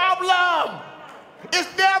your problem.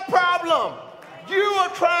 It's their problem. You are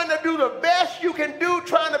trying to do the best you can do,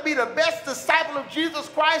 trying to be the best disciple of Jesus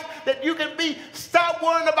Christ that you can be. Stop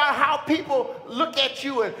worrying about how people look at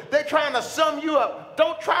you and they're trying to sum you up.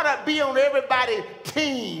 Don't try to be on everybody's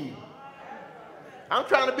team. I'm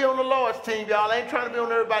trying to be on the Lord's team, y'all. I ain't trying to be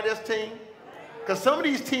on everybody else's team. Because some of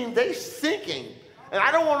these teams, they sinking. And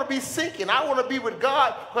I don't want to be sinking. I want to be with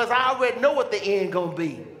God because I already know what the end going to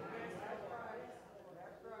be.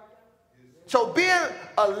 So being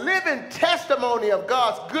a living testimony of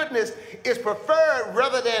God's goodness is preferred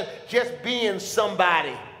rather than just being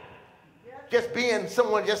somebody. Just being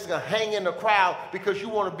someone just going to hang in the crowd because you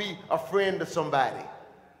want to be a friend to somebody.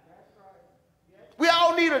 We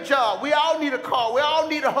all need a job. We all need a car. We all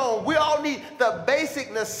need a home. We all need the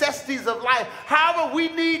basic necessities of life. However, we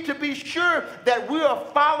need to be sure that we are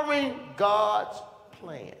following God's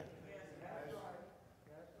plan.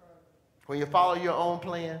 When you follow your own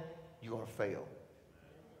plan, you're going to fail.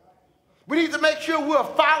 We need to make sure we're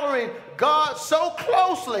following God so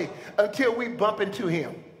closely until we bump into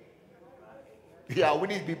him. Yeah, we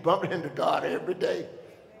need to be bumping into God every day.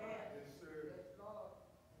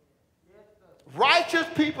 Righteous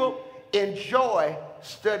people enjoy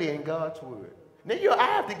studying God's word. Now, I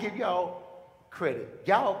have to give y'all credit.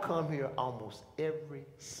 Y'all come here almost every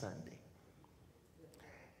Sunday.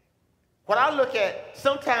 When I look at,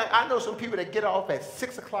 sometimes I know some people that get off at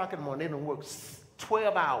 6 o'clock in the morning. They don't work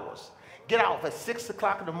 12 hours. Get off at 6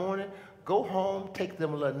 o'clock in the morning, go home, take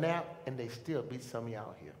them a little nap, and they still beat some of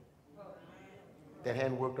y'all here that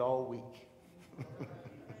hadn't worked all week.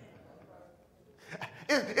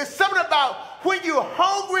 It's something about when you're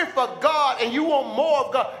hungry for God and you want more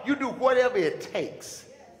of God, you do whatever it takes.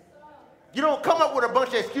 You don't come up with a bunch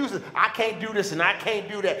of excuses. I can't do this and I can't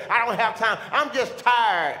do that. I don't have time. I'm just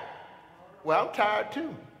tired. Well, I'm tired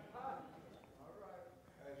too.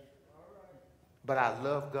 But I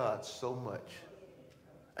love God so much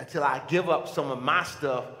until I give up some of my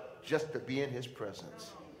stuff just to be in his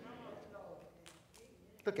presence.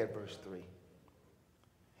 Look at verse 3.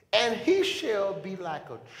 And he shall be like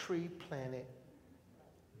a tree planted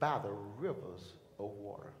by the rivers of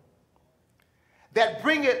water, that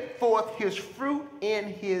bringeth forth his fruit in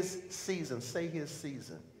his season. Say his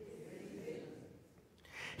season.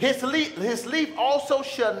 His leaf also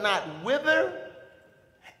shall not wither,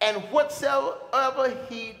 and whatsoever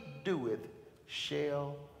he doeth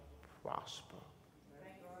shall prosper.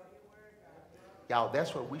 Y'all,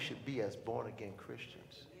 that's what we should be as born-again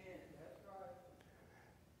Christians.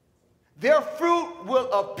 Their fruit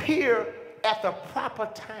will appear at the proper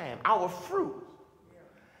time. Our fruit.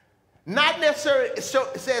 Not necessarily it says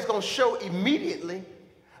it's going to show immediately,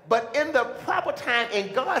 but in the proper time,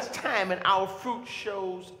 in God's time, and our fruit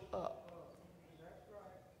shows up.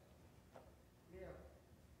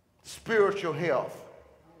 Spiritual health.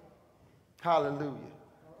 Hallelujah.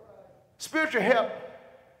 Spiritual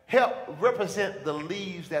help represent the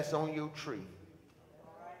leaves that's on your tree.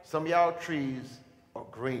 Some of y'all trees are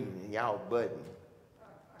green and y'all budding.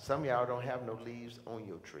 Some of y'all don't have no leaves on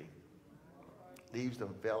your tree. Leaves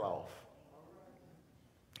them fell off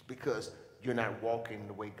because you're not walking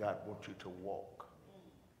the way God wants you to walk.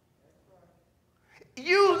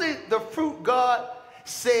 Usually the fruit God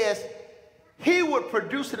says he would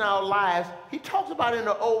produce in our lives, he talks about in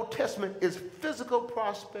the Old Testament, is physical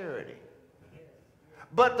prosperity.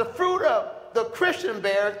 But the fruit of the Christian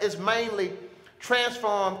bears is mainly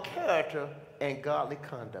transformed character and godly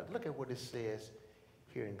conduct. Look at what it says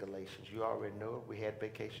here in Galatians. You already know it. We had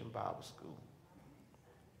Vacation Bible School.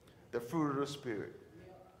 The fruit of the Spirit.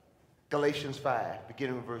 Galatians 5,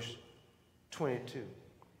 beginning with verse 22. It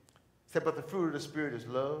said, but the fruit of the Spirit is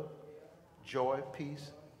love, joy,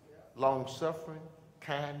 peace, long-suffering,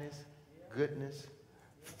 kindness, goodness,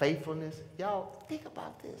 faithfulness. Y'all, think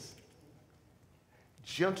about this.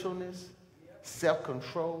 Gentleness,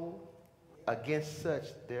 self-control. Against such,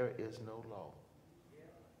 there is no law.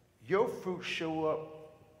 Your fruit show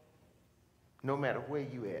up no matter where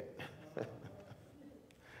you at.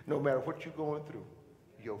 No matter what you're going through,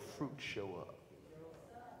 your fruit show up.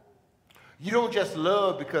 You don't just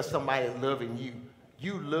love because somebody's loving you.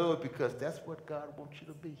 You love because that's what God wants you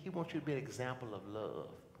to be. He wants you to be an example of love,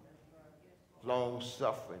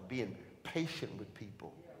 long-suffering, being patient with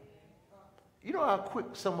people. You know how quick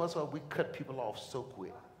some of us are? We cut people off so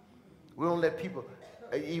quick. We don't let people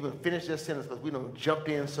even finish their sentence because we don't jump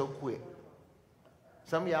in so quick.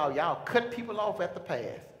 Some of y'all cut people off at the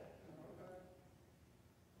pass.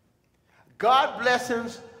 God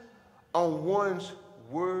blessings on one's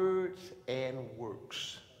words and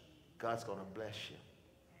works. God's going to bless you.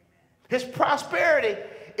 His prosperity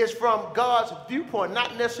is from God's viewpoint,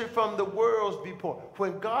 not necessarily from the world's viewpoint.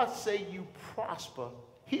 When God say you prosper,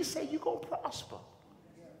 he say you're going to prosper.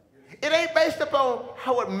 It ain't based upon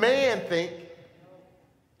how a man think.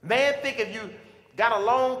 Man think if you got a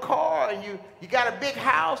long car and you got a big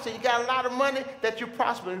house and you got a lot of money that you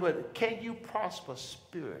prosper. Can you prosper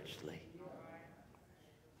spiritually?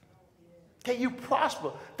 Can you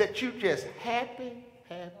prosper that you just happy,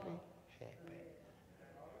 happy, happy?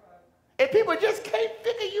 And people just can't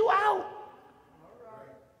figure you out.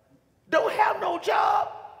 Don't have no job,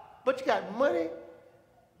 but you got money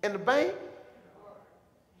in the bank.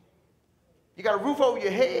 You got a roof over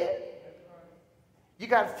your head. You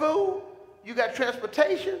got food. You got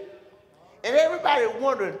transportation. And everybody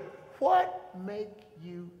wondering, what make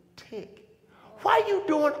you tick? Why you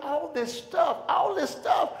doing all this stuff? All this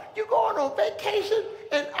stuff. You going on vacation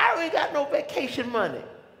and I already got no vacation money.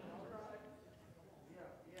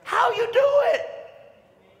 How you do it?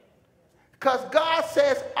 Because God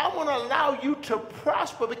says, I'm going to allow you to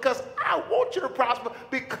prosper because I want you to prosper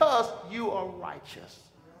because you are righteous.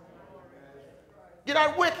 You're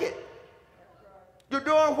not wicked. You're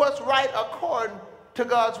doing what's right according to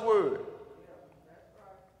God's word.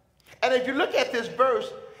 And if you look at this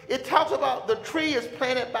verse, it talks about the tree is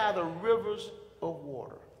planted by the rivers of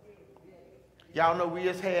water. Y'all know we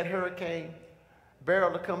just had Hurricane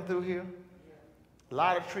Beryl to come through here. A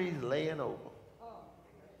lot of trees laying over.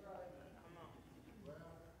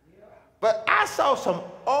 But I saw some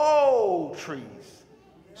old trees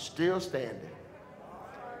still standing.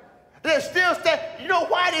 They're still standing. You know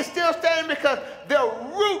why they're still standing? Because their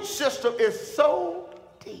root system is so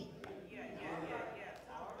deep.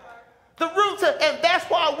 The roots, and that's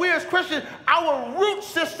why we as Christians, our root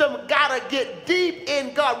system got to get deep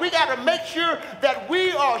in God. We got to make sure that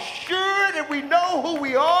we are sure that we know who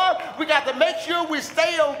we are. We got to make sure we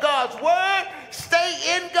stay on God's word, stay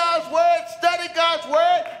in God's word, study God's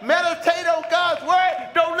word, meditate on God's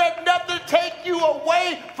word. Don't let nothing take you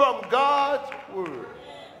away from God's word.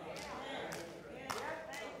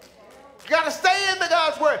 You got to stay in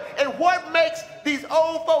God's word. And what makes these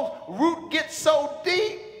old folks' root get so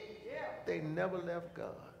deep? They never left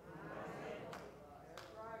God.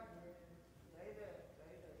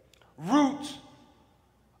 Roots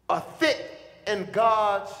are thick in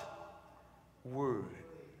God's word.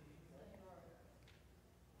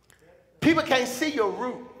 People can't see your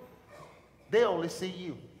root. They only see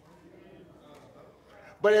you.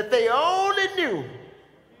 But if they only knew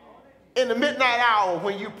in the midnight hour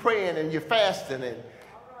when you're praying and you're fasting and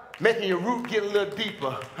making your root get a little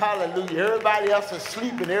deeper. Hallelujah. Everybody else is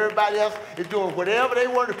sleeping. Everybody else is doing whatever they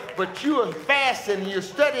want to do. But you are fasting and you're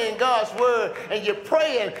studying God's word and you're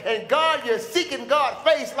praying and God, you're seeking God's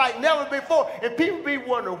face like never before. And people be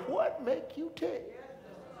wondering, what make you tick?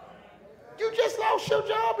 You just lost your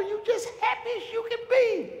job and you just happy as you can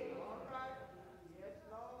be.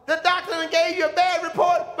 The doctor done gave you a bad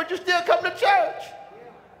report, but you still come to church.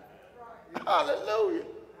 Hallelujah.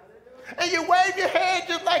 And you wave your hand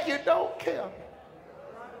just like you don't care.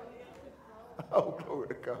 Oh, glory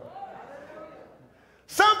to God.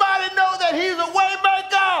 Somebody know that he's a way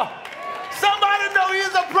maker. Somebody know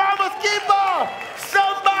he's a promise keeper.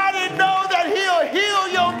 Somebody know that he'll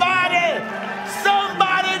heal your body.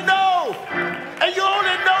 Somebody know. And you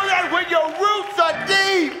only know that when your roots are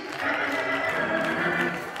deep.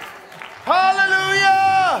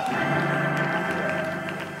 Hallelujah.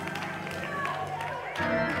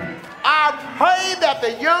 I pray that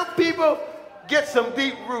the young people get some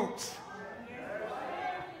deep roots.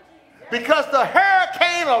 Because the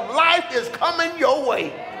hurricane of life is coming your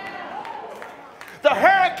way. The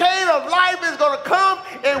hurricane of life is going to come,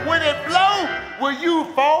 and when it blows, will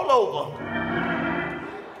you fall over?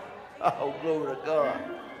 Oh, glory to God.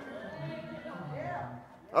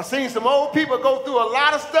 I've seen some old people go through a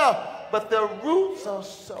lot of stuff, but their roots are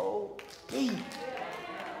so deep.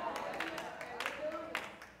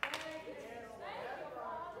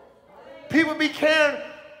 people be caring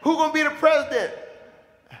who's going to be the president.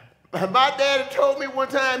 My daddy told me one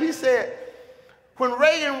time, he said, when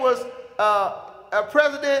Reagan was a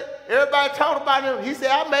president, everybody talked about him. He said,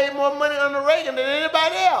 I made more money under Reagan than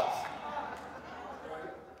anybody else.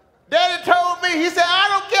 Daddy told me, he said, I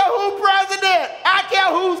don't care who's president. I care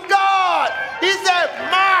who's God. He said,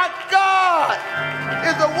 my God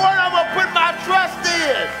is the one I'm going to put my trust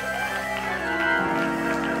in.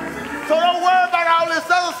 So don't worry about all this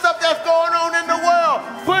other stuff that's going on in the world.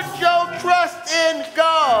 Put your trust in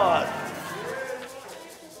God.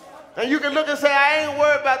 And you can look and say, I ain't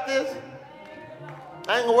worried about this.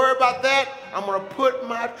 I ain't going to worry about that. I'm going to put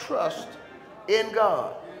my trust in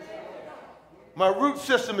God. My root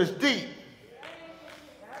system is deep.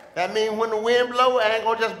 That means when the wind blows, I ain't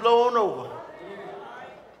going to just blow on over.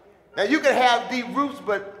 Now, you can have deep roots,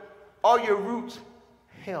 but are your roots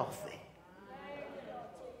healthy?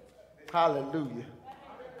 Hallelujah.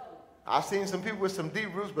 I've seen some people with some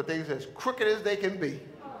deep roots, but they're as crooked as they can be.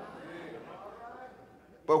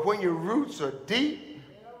 But when your roots are deep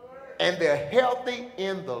and they're healthy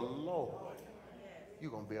in the Lord,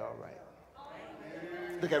 you're going to be all right.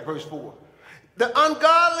 Look at verse 4. The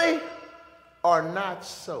ungodly are not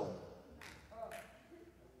so,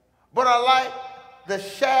 but are like the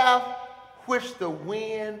shaft which the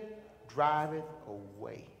wind driveth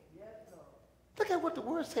away. Look at what the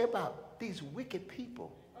words say about these wicked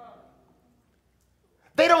people.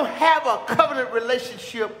 They don't have a covenant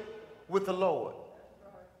relationship with the Lord.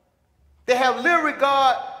 They have little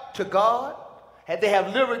regard to God, and they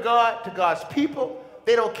have little regard to God's people.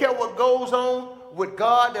 They don't care what goes on with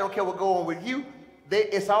God. They don't care what goes on with you.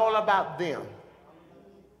 It's all about them.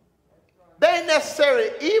 They ain't necessarily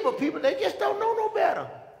evil people. They just don't know no better.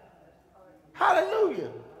 Hallelujah.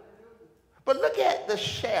 But look at the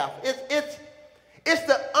shaft. It's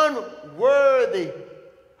the unworthy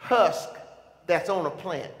husk that's on a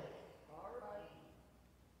plant.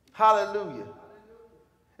 Hallelujah.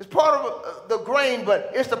 It's part of the grain,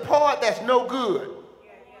 but it's the part that's no good.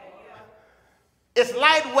 It's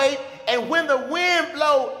lightweight, and when the wind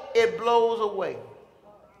blows, it blows away.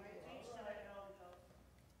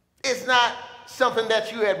 It's not something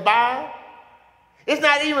that you admire. It's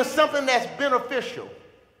not even something that's beneficial.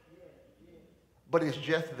 But it's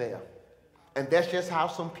just there. And that's just how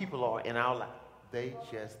some people are in our life. They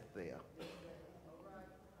just there.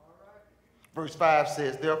 Verse 5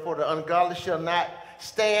 says, therefore the ungodly shall not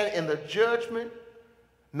stand in the judgment,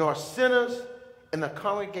 nor sinners in the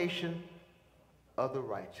congregation of the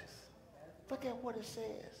righteous. Look at what it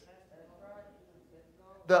says.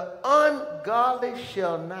 The ungodly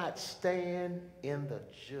shall not stand in the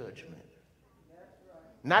judgment.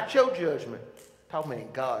 Not your judgment. Talking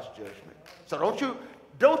about God's judgment. So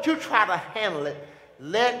don't you try to handle it.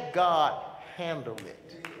 Let God handle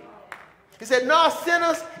it. He said, nor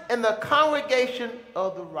sinners in the congregation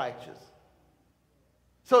of the righteous.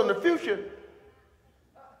 So in the future,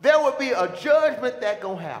 there will be a judgment that's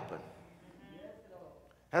going to happen.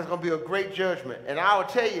 That's going to be a great judgment. And I will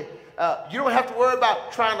tell you, you don't have to worry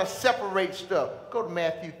about trying to separate stuff. Go to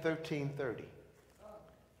Matthew 13:30.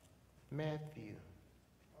 Matthew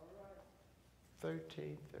 13:30.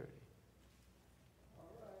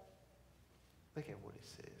 Look at what it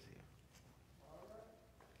says here.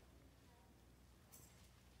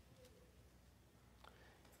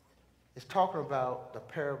 It's talking about the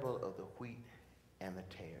parable of the wheat and the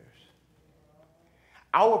tares.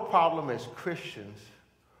 Our problem as Christians,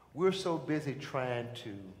 we're so busy trying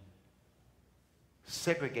to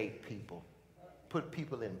segregate people, put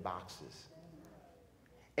people in boxes.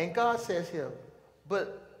 And God says here,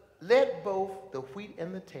 but let both the wheat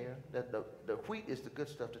and the tare, the wheat is the good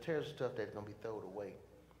stuff, the tare is the stuff that's going to be thrown away.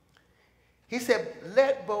 He said,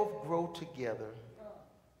 let both grow together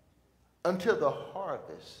until the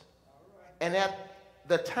harvest. And at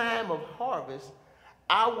the time of harvest,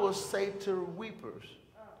 I will say to reapers,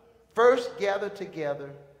 first gather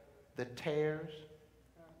together the tares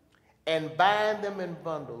and bind them in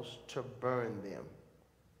bundles to burn them.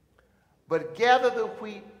 But gather the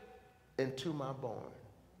wheat into my barn.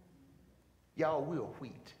 Y'all, we're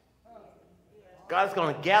wheat. God's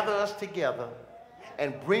going to gather us together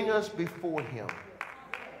and bring us before him.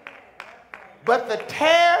 But the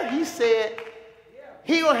tare, he said,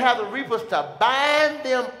 he going to have the reapers to bind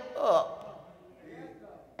them up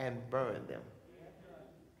and burn them.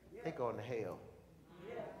 They're going to hell.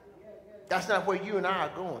 That's not where you and I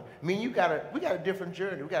are going. I mean, we got a different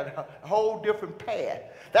journey. We got a whole different path.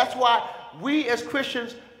 That's why we as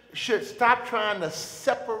Christians should stop trying to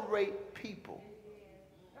separate people.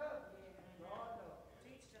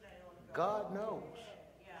 God knows.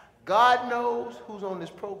 God knows who's on this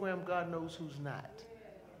program. God knows who's not.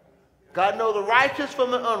 God knows the righteous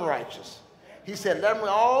from the unrighteous. He said, let them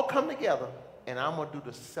all come together, and I'm going to do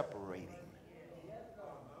the separating.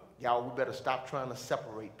 Y'all, we better stop trying to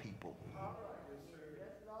separate people.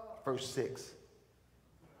 Verse 6.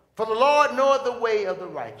 For the Lord knoweth the way of the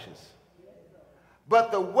righteous,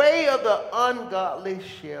 but the way of the ungodly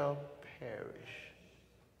shall perish.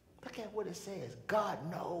 Look at what it says. God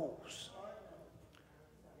knows.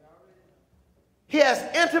 He has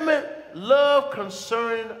intimate love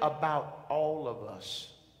concerning about all of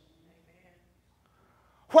us.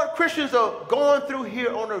 What Christians are going through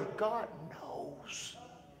here on earth, God knows.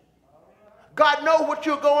 God knows what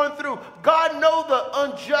you're going through. God knows the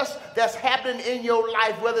unjust that's happening in your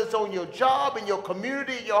life, whether it's on your job, in your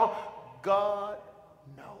community, God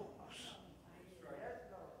knows.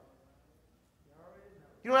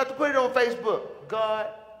 You don't have to put it on Facebook. God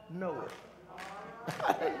knows.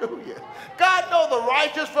 Hallelujah. God knows the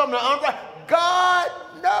righteous from the unrighteous. God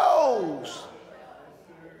knows.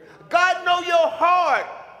 God knows your heart.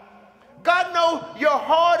 God knows your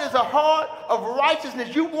heart is a heart of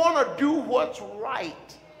righteousness. You want to do what's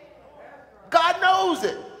right. God knows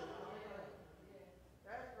it.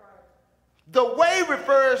 The way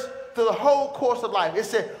refers to the whole course of life. It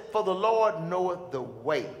said, for the Lord knoweth the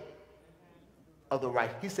way of the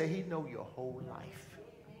right. He said he knows your whole life.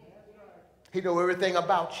 He knows everything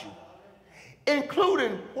about you,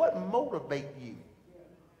 including what motivates you,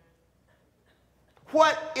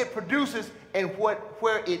 what it produces, and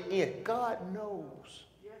where it ends. God knows.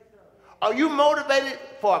 Are you motivated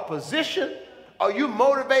for a position? Are you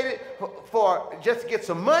motivated for just to get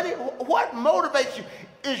some money? What motivates you?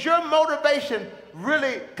 Is your motivation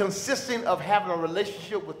really consisting of having a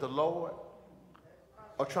relationship with the Lord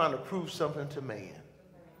or trying to prove something to man?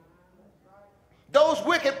 Those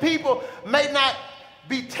wicked people may not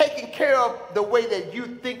be taken care of the way that you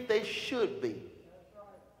think they should be.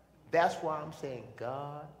 That's why I'm saying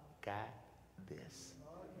God got this.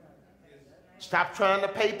 Stop trying to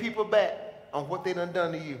pay people back on what they done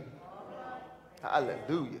to you.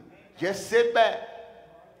 Hallelujah. Just sit back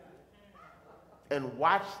and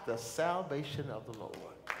watch the salvation of the Lord.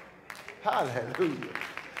 Hallelujah.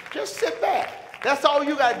 Just sit back. That's all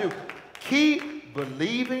you got to do. Keep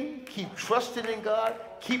believing, keep trusting in God,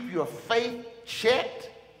 keep your faith checked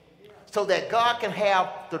so that God can have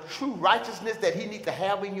the true righteousness that he needs to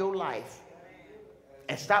have in your life.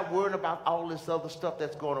 And stop worrying about all this other stuff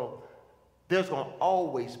that's going on. There's going to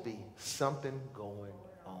always be something going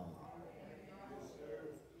on.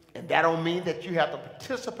 And that don't mean that you have to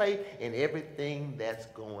participate in everything that's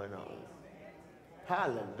going on.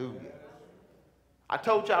 Hallelujah. I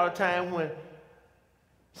told y'all a time when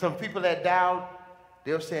some people that died,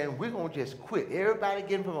 they were saying, we're going to just quit. Everybody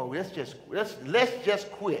getting promoted. Let's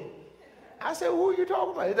just quit. I said, who are you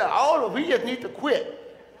talking about? He said, all of us, we just need to quit.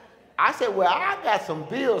 I said, well, I got some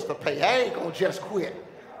bills to pay. I ain't going to just quit.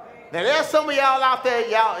 Now, there's some of y'all out there,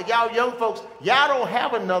 y'all young folks, y'all don't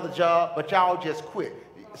have another job, but y'all just quit.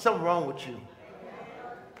 Something wrong with you.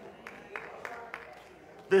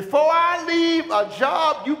 Before I leave a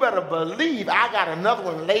job, you better believe I got another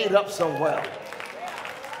one laid up somewhere.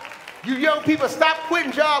 You young people, stop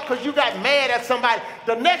quitting jobs because you got mad at somebody.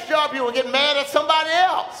 The next job you will get mad at somebody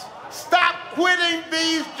else. Stop quitting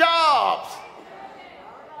these jobs.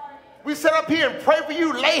 We sit up here and pray for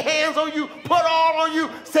you, lay hands on you, put all on you,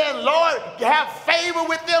 saying, Lord, have favor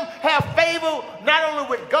with them, have favor not only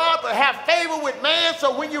with God, but have favor with man,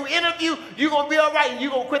 so when you interview, you're going to be all right and you're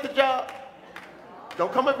going to quit the job.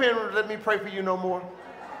 Don't come up here and let me pray for you no more.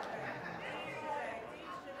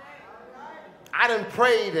 I done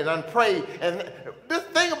prayed and unprayed. And this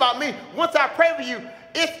thing about me, once I pray for you,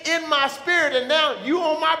 it's in my spirit, and now you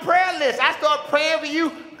on my prayer list. I start praying for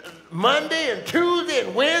you Monday and Tuesday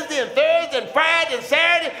and Wednesday and Thursday and Friday and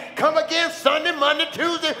Saturday. Come again Sunday, Monday,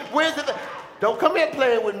 Tuesday, Wednesday. Don't come here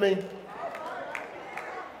playing with me.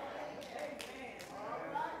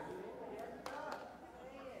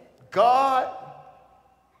 God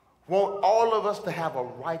wants all of us to have a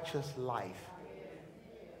righteous life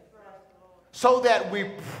so that we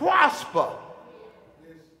prosper.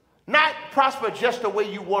 Not prosper just the way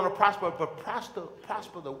you want to prosper, but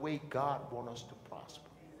prosper the way God wants us to prosper.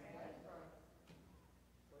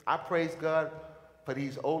 I praise God for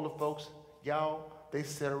these older folks. Y'all, they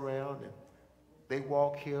sit around and they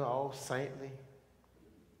walk here all saintly,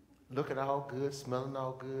 looking all good, smelling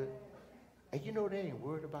all good. And you know they ain't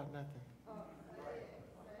worried about nothing.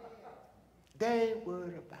 They ain't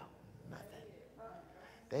worried about nothing.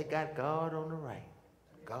 They got God on the right,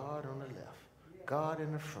 God on the left, God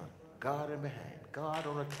in the front, God in behind, God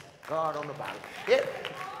on the bottom.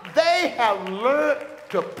 They have learned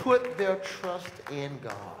to put their trust in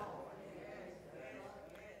God.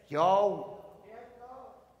 Y'all,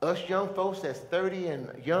 us young folks that's 30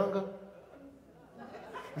 and younger,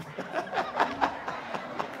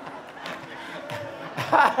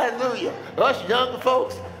 hallelujah. Us younger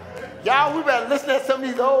folks, y'all, we better listen to some of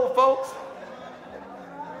these old folks.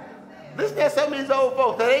 Listen to some of these old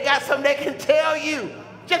folks. They got something they can tell you.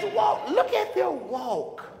 Just walk. Look at their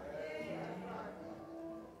walk.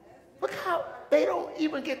 Look how they don't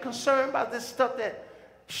even get concerned about this stuff that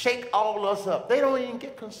shake all us up. They don't even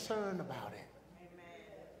get concerned about it.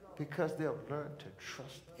 Because they've learned to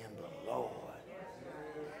trust in the Lord.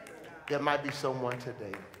 There might be someone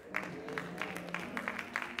today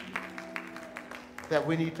that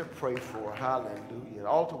we need to pray for. Hallelujah.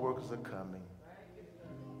 Altar workers are coming.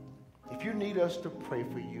 If you need us to pray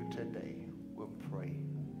for you today, we'll pray.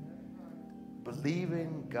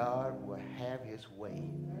 Believing God will have his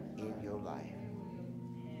way in your life.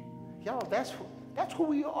 Y'all, that's who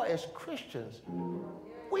we are as Christians.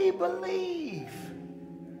 We believe.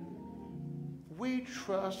 We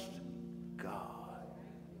trust God.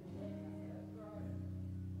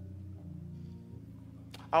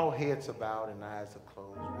 Our heads are bowed and eyes are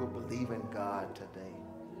closed. We're believing God today.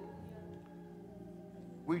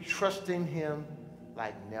 We trust in him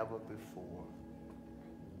like never before.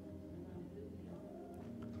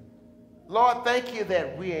 Lord, thank you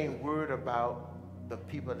that we ain't worried about the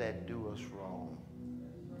people that do us wrong.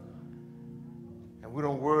 And we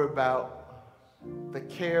don't worry about the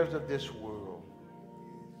cares of this world.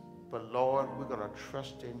 But Lord, we're going to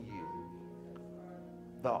trust in you,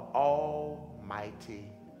 the Almighty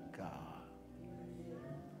God,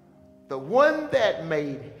 the one that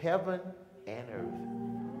made heaven and earth.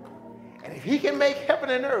 And if he can make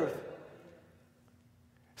heaven and earth,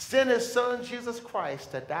 send his son Jesus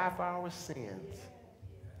Christ to die for our sins,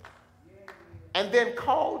 and then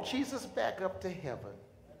call Jesus back up to heaven,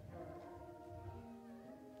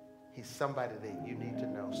 he's somebody that you need to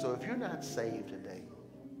know. So if you're not saved today,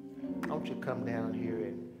 I want you to come down here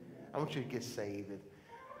and I want you to get saved.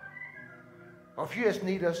 Or if you just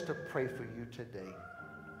need us to pray for you today,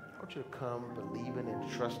 I want you to come believing and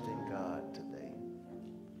trusting God today.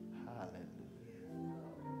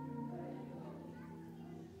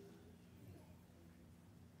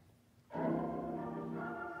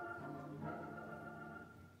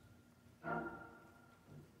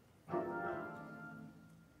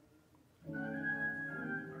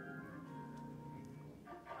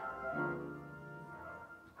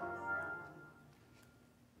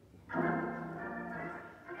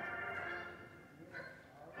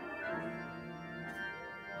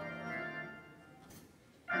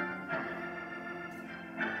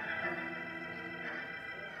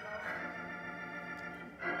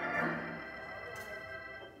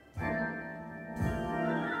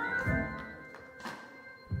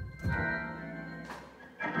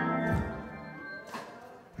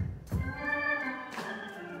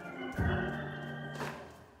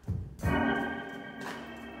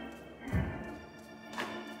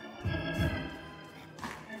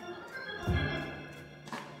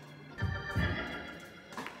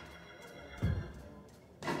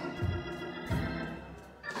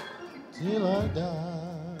 Till I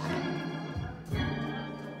die.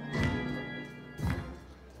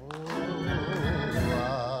 Oh,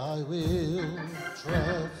 I will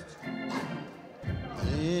trust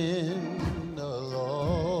in the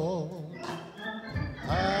Lord.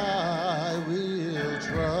 I will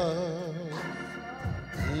trust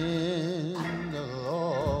in the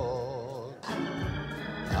Lord.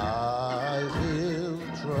 I will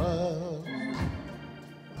trust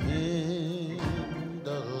in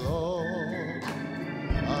the Lord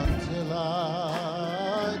until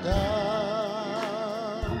I die.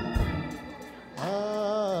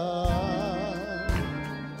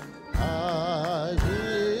 I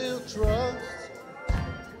will trust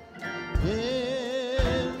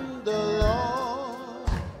in the Lord.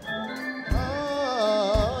 I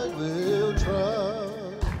will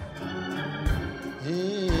trust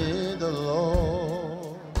in the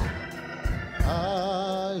Lord.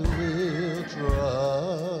 I will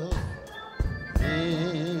trust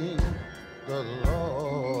in the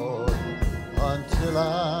Lord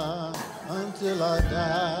until I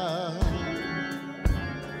die.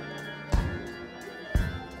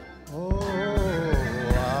 Oh,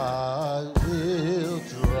 I will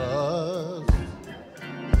trust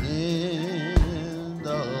in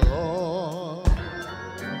the Lord.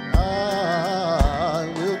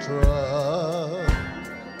 I will trust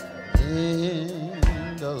in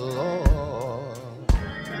the Lord.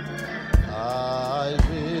 I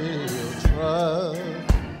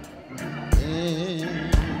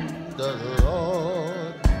the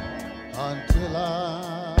Lord until I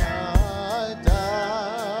die.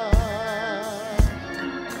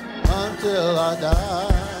 Until I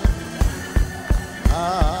die,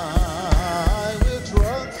 I will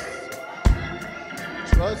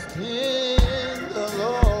trust in the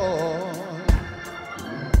Lord.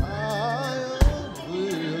 I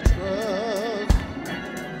will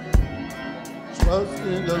trust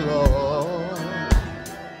in the Lord.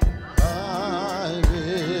 I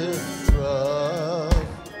will trust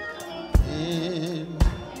in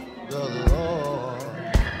the Lord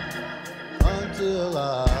until I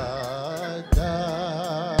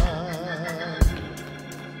die.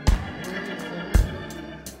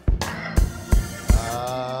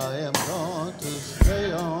 I am going to stay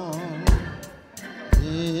on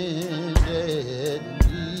in dead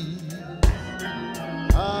knees.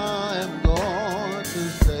 I am going to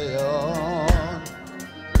stay on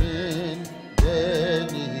in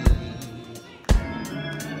dead knees.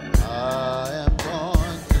 I am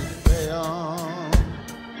going to stay on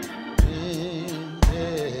in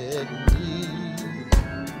dead knees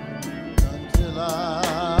until I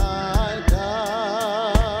die.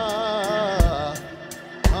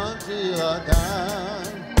 Until I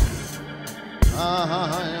die, I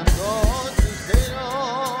am going to stay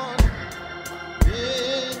on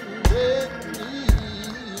in dead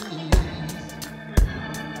knees.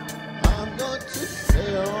 I'm going to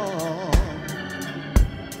stay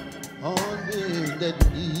on bended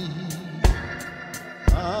knees.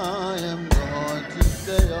 I am going to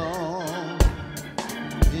stay on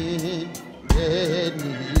bended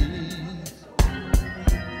knees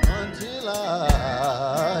until I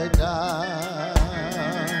die.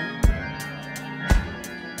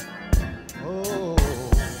 Oh,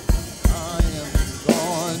 I am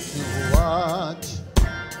going to watch,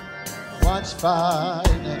 fight,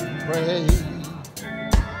 and pray.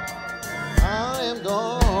 I am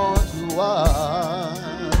going to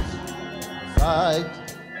watch, fight,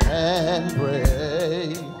 and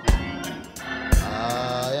pray. I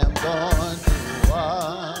am going to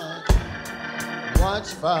watch,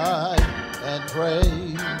 fight, and pray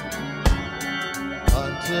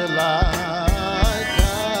until I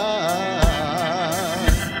die.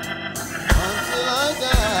 Until I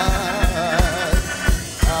die,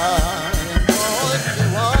 I am going to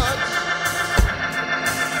watch,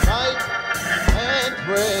 fight, and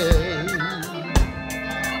pray.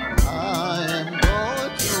 I am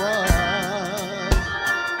going to watch,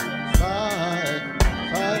 fight,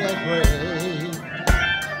 and pray.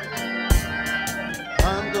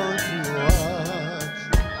 I'm going to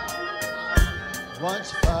watch,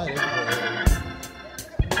 fight, and pray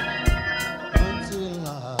until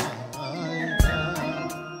I die,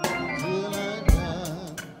 till I die,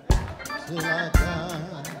 till I die,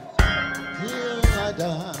 till I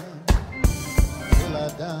die, till I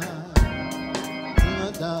die, till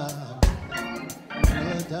I die, till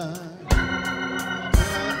I die,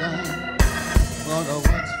 till I die. Gonna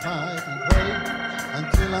watch, fight, and pray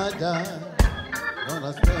until I die.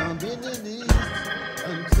 Gonna stay on bended knees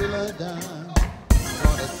until I die.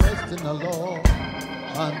 Gonna trust in the Lord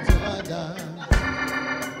until I die.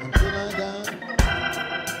 Until I die.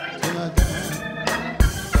 Till I die.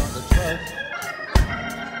 Gonna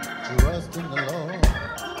trust in the Lord.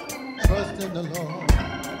 Trust in the Lord.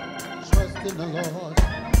 Trust in the Lord.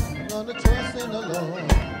 Gonna trust in the Lord.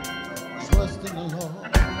 Trust in the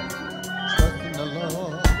Lord. Trust in the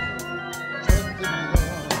Lord. Trust in the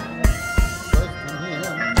Lord. Trust in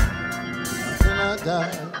Him until I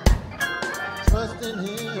die. Trust in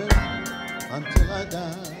Him until I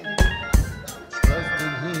die. Trust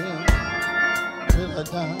in Him till I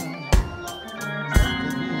die. Trust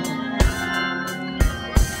in Him.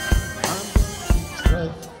 I'm going to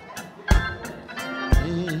trust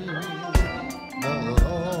in the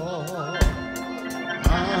Lord.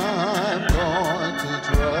 I'm going to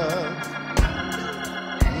trust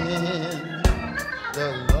in the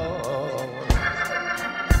Lord.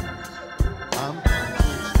 I'm going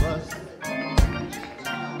to trust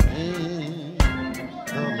in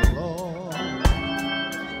the Lord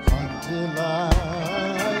until I die.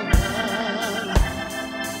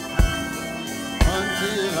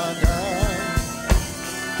 Until I die,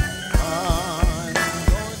 I'm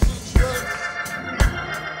going to trust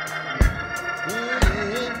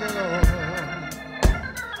in the Lord.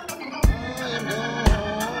 I'm going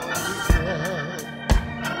to trust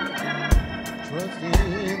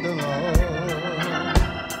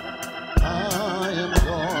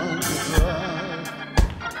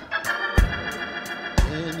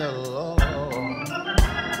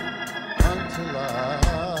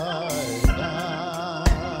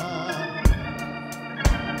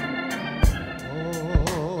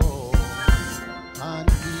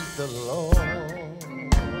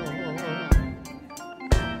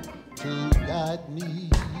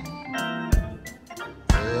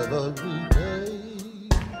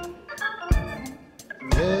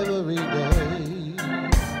every day.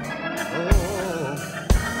 Oh,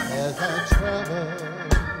 as I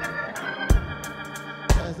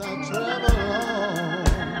travel on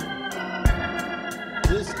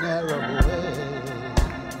this narrow way.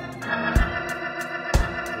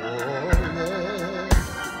 Oh, yeah.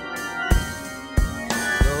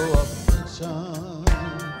 Though affliction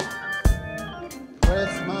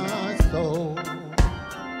press my soul,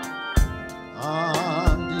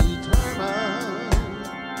 I'm determined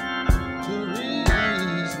to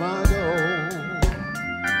reach my goal.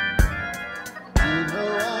 You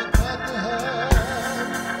know I got to have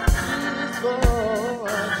Jesus, for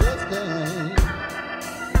I just can't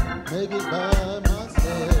make it by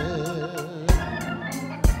myself.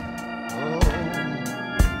 Oh,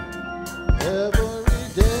 every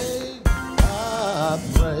day I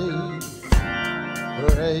pray,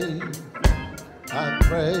 I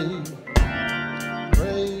pray,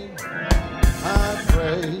 I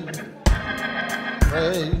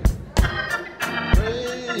pray,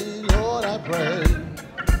 Lord, I pray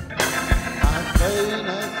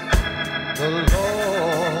that the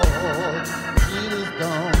Lord Jesus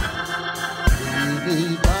don't leave me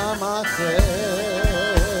by myself.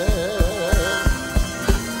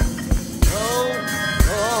 No,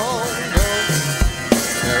 no, no.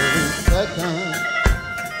 Every second,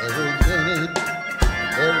 every minute,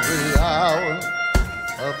 every hour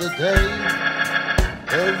of the day,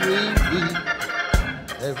 every week,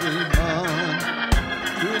 every month,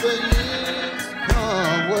 through the years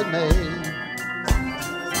come what may.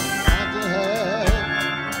 Got to have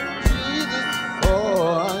Jesus, for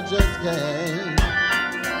I just can't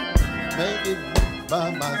make it by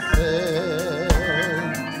myself.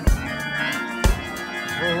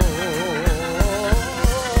 Oh,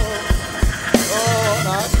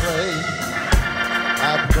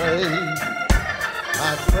 I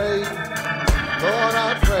pray, Lord, I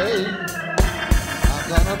pray, I'm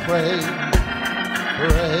gonna pray,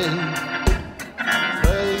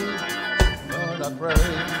 Lord, I pray,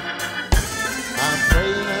 I'm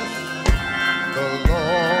praying the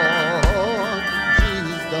Lord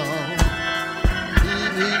Jesus don't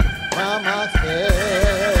leave me by myself.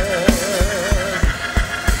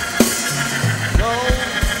 No,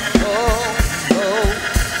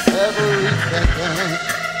 every second,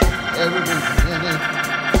 every minute,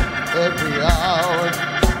 every hour,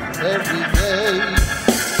 every day,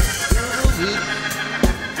 through the week,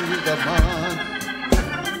 through the month,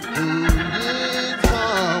 through years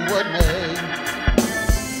come what may.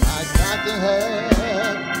 I got to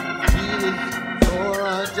have Jesus, for I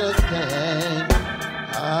just can't.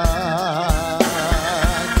 I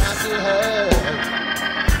got to have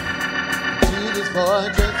Jesus, for I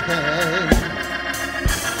just can't.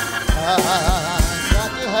 I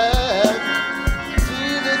got to have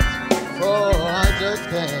Jesus, for I just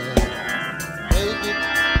can't make it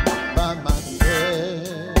by myself.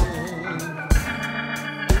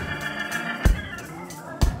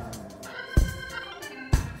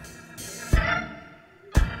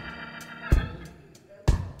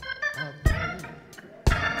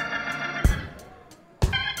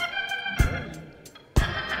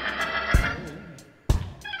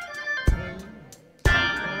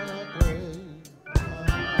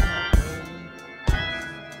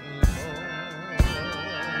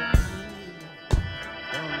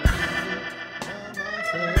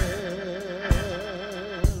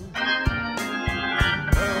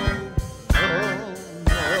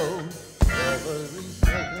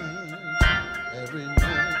 Every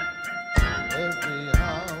minute, every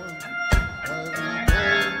hour, every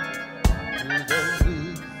day, through the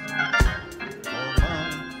weeks or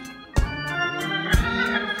months, through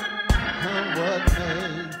years, come what may.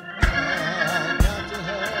 I got to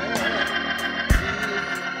have Jesus,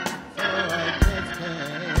 for I just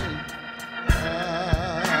can't.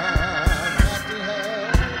 I got to have Jesus,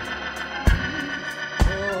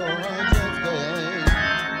 for I just can't.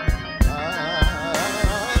 I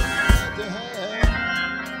got to have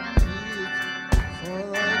for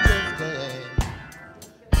I just can't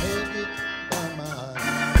make it by myself.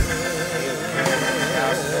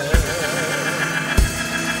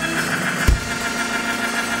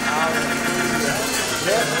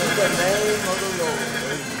 Blessed be the name of the Lord.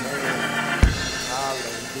 Amen.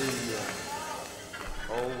 Hallelujah.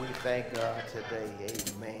 Oh, we thank God today.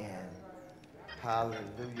 Amen.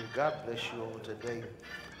 Hallelujah. God bless you all today.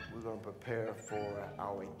 We're going to prepare for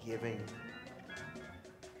our giving.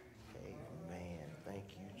 Amen. Thank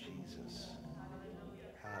you, Jesus.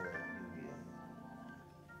 Hallelujah.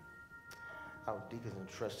 Our deacons and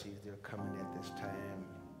trustees, they're coming at this time.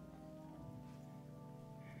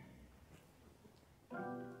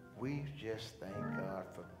 we just thank God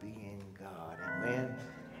for being God. Amen.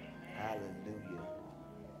 Hallelujah.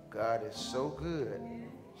 God is so good,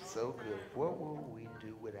 so good. What will we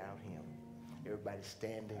do without him? Everybody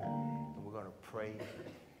standing, and we're going to pray.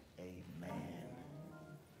 Amen.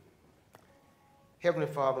 Heavenly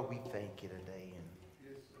Father, we thank you today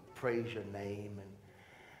and praise your name.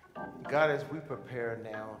 And God, as we prepare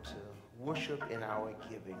now to worship in our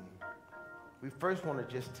giving, we first want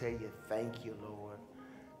to just tell you thank you, Lord.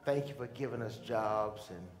 Thank you for giving us jobs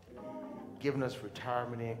and giving us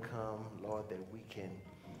retirement income, Lord, that we can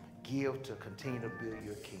give to continue to build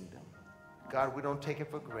your kingdom. God, we don't take it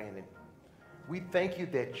for granted. We thank you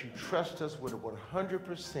that you trust us with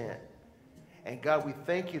 100%. And God, we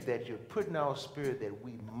thank you that you're putting our spirit that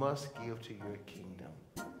we must give to your kingdom.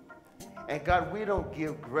 And God, we don't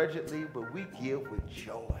give grudgingly, but we give with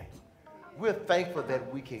joy. We're thankful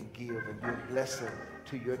that we can give and be a blessing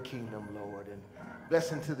to your kingdom, Lord, and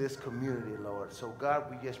blessing to this community, Lord. So God,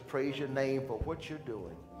 we just praise your name for what you're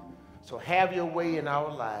doing. So have your way in our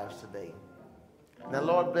lives today. Now,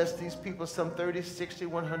 Lord, bless these people some 30, 60,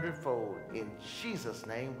 100-fold. In Jesus'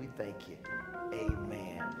 name, we thank you.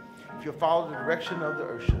 Amen. If you follow the direction of the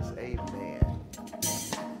ushers, amen.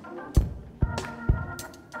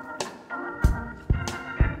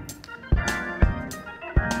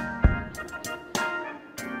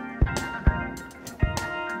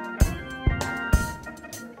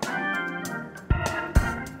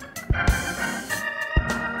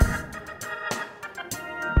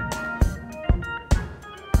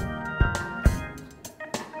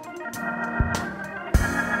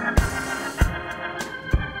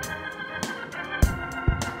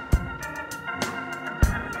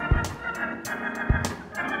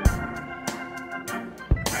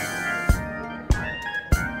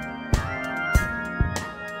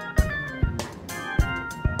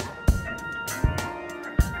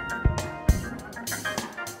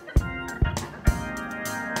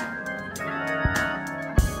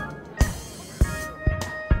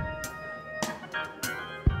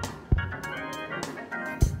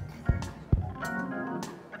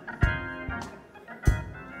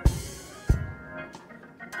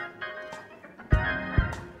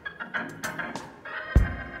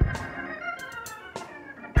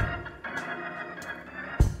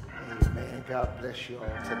 God bless you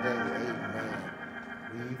all today. Amen.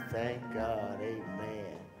 We thank God.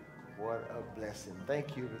 Amen. What a blessing.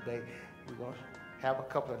 Thank you today. We're going to have a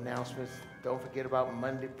couple of announcements. Don't forget about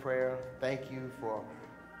Monday prayer. Thank you for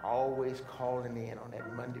always calling in on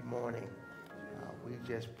that Monday morning. We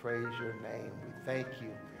just praise your name. We thank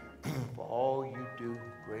you for all you do,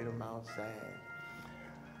 Greater Mount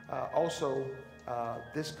Zion. Also,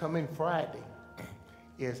 this coming Friday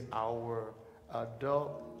is our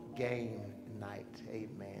adult game night.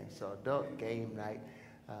 Amen. So adult game night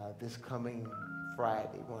this coming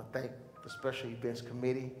Friday. We want to thank the Special Events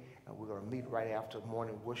Committee. We're going to meet right after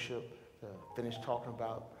morning worship to finish talking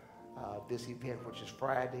about this event, which is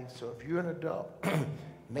Friday. So if you're an adult,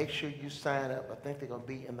 make sure you sign up. I think they're going to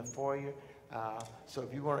be in the foyer. So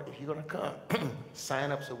if you're going to come,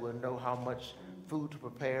 sign up so we'll know how much food to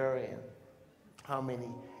prepare and how many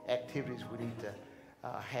activities we need to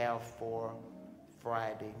have for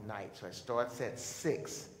Friday night. So it starts at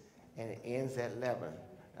 6 and it ends at 11.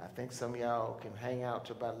 I think some of y'all can hang out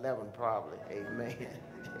to about 11 probably. Amen.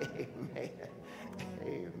 Amen.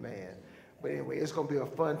 Amen. But anyway, it's going to be a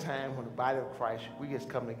fun time when the body of Christ, we just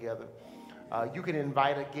come together. You can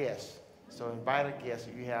invite a guest. So invite a guest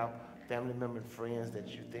if you have family member and friends that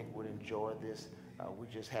you think would enjoy this. We're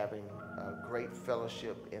just having a great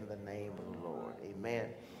fellowship in the name of the Lord. Amen.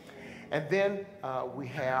 And then we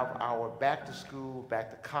have our back to school, back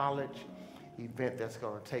to college event that's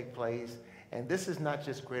going to take place. And this is not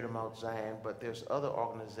just Greater Mount Zion, but there's other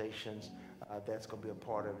organizations that's going to be a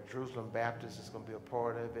part of it. Jerusalem Baptist is going to be a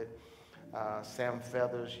part of it. Sam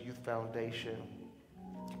Feathers Youth Foundation,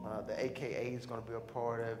 the AKA is going to be a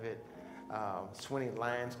part of it. Swinney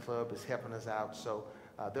Lions Club is helping us out. So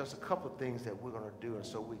there's a couple of things that we're going to do. And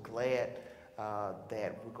so we're glad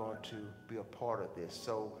that we're going to be a part of this.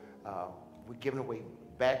 So we're giving away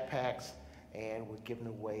backpacks and we're giving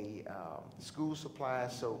away school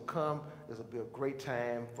supplies. So come, this will be a great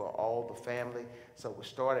time for all the family. So we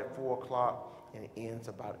start at 4 o'clock and it ends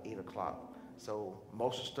about 8 o'clock. So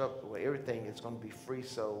most of the stuff, well, everything is going to be free.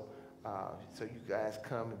 So so you guys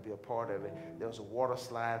come and be a part of it. There's a water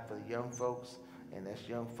slide for the young folks, and that's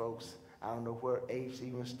young folks. I don't know where age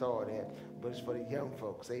even start at, but it's for the young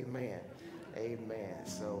folks. Amen. Amen.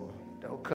 So don't come.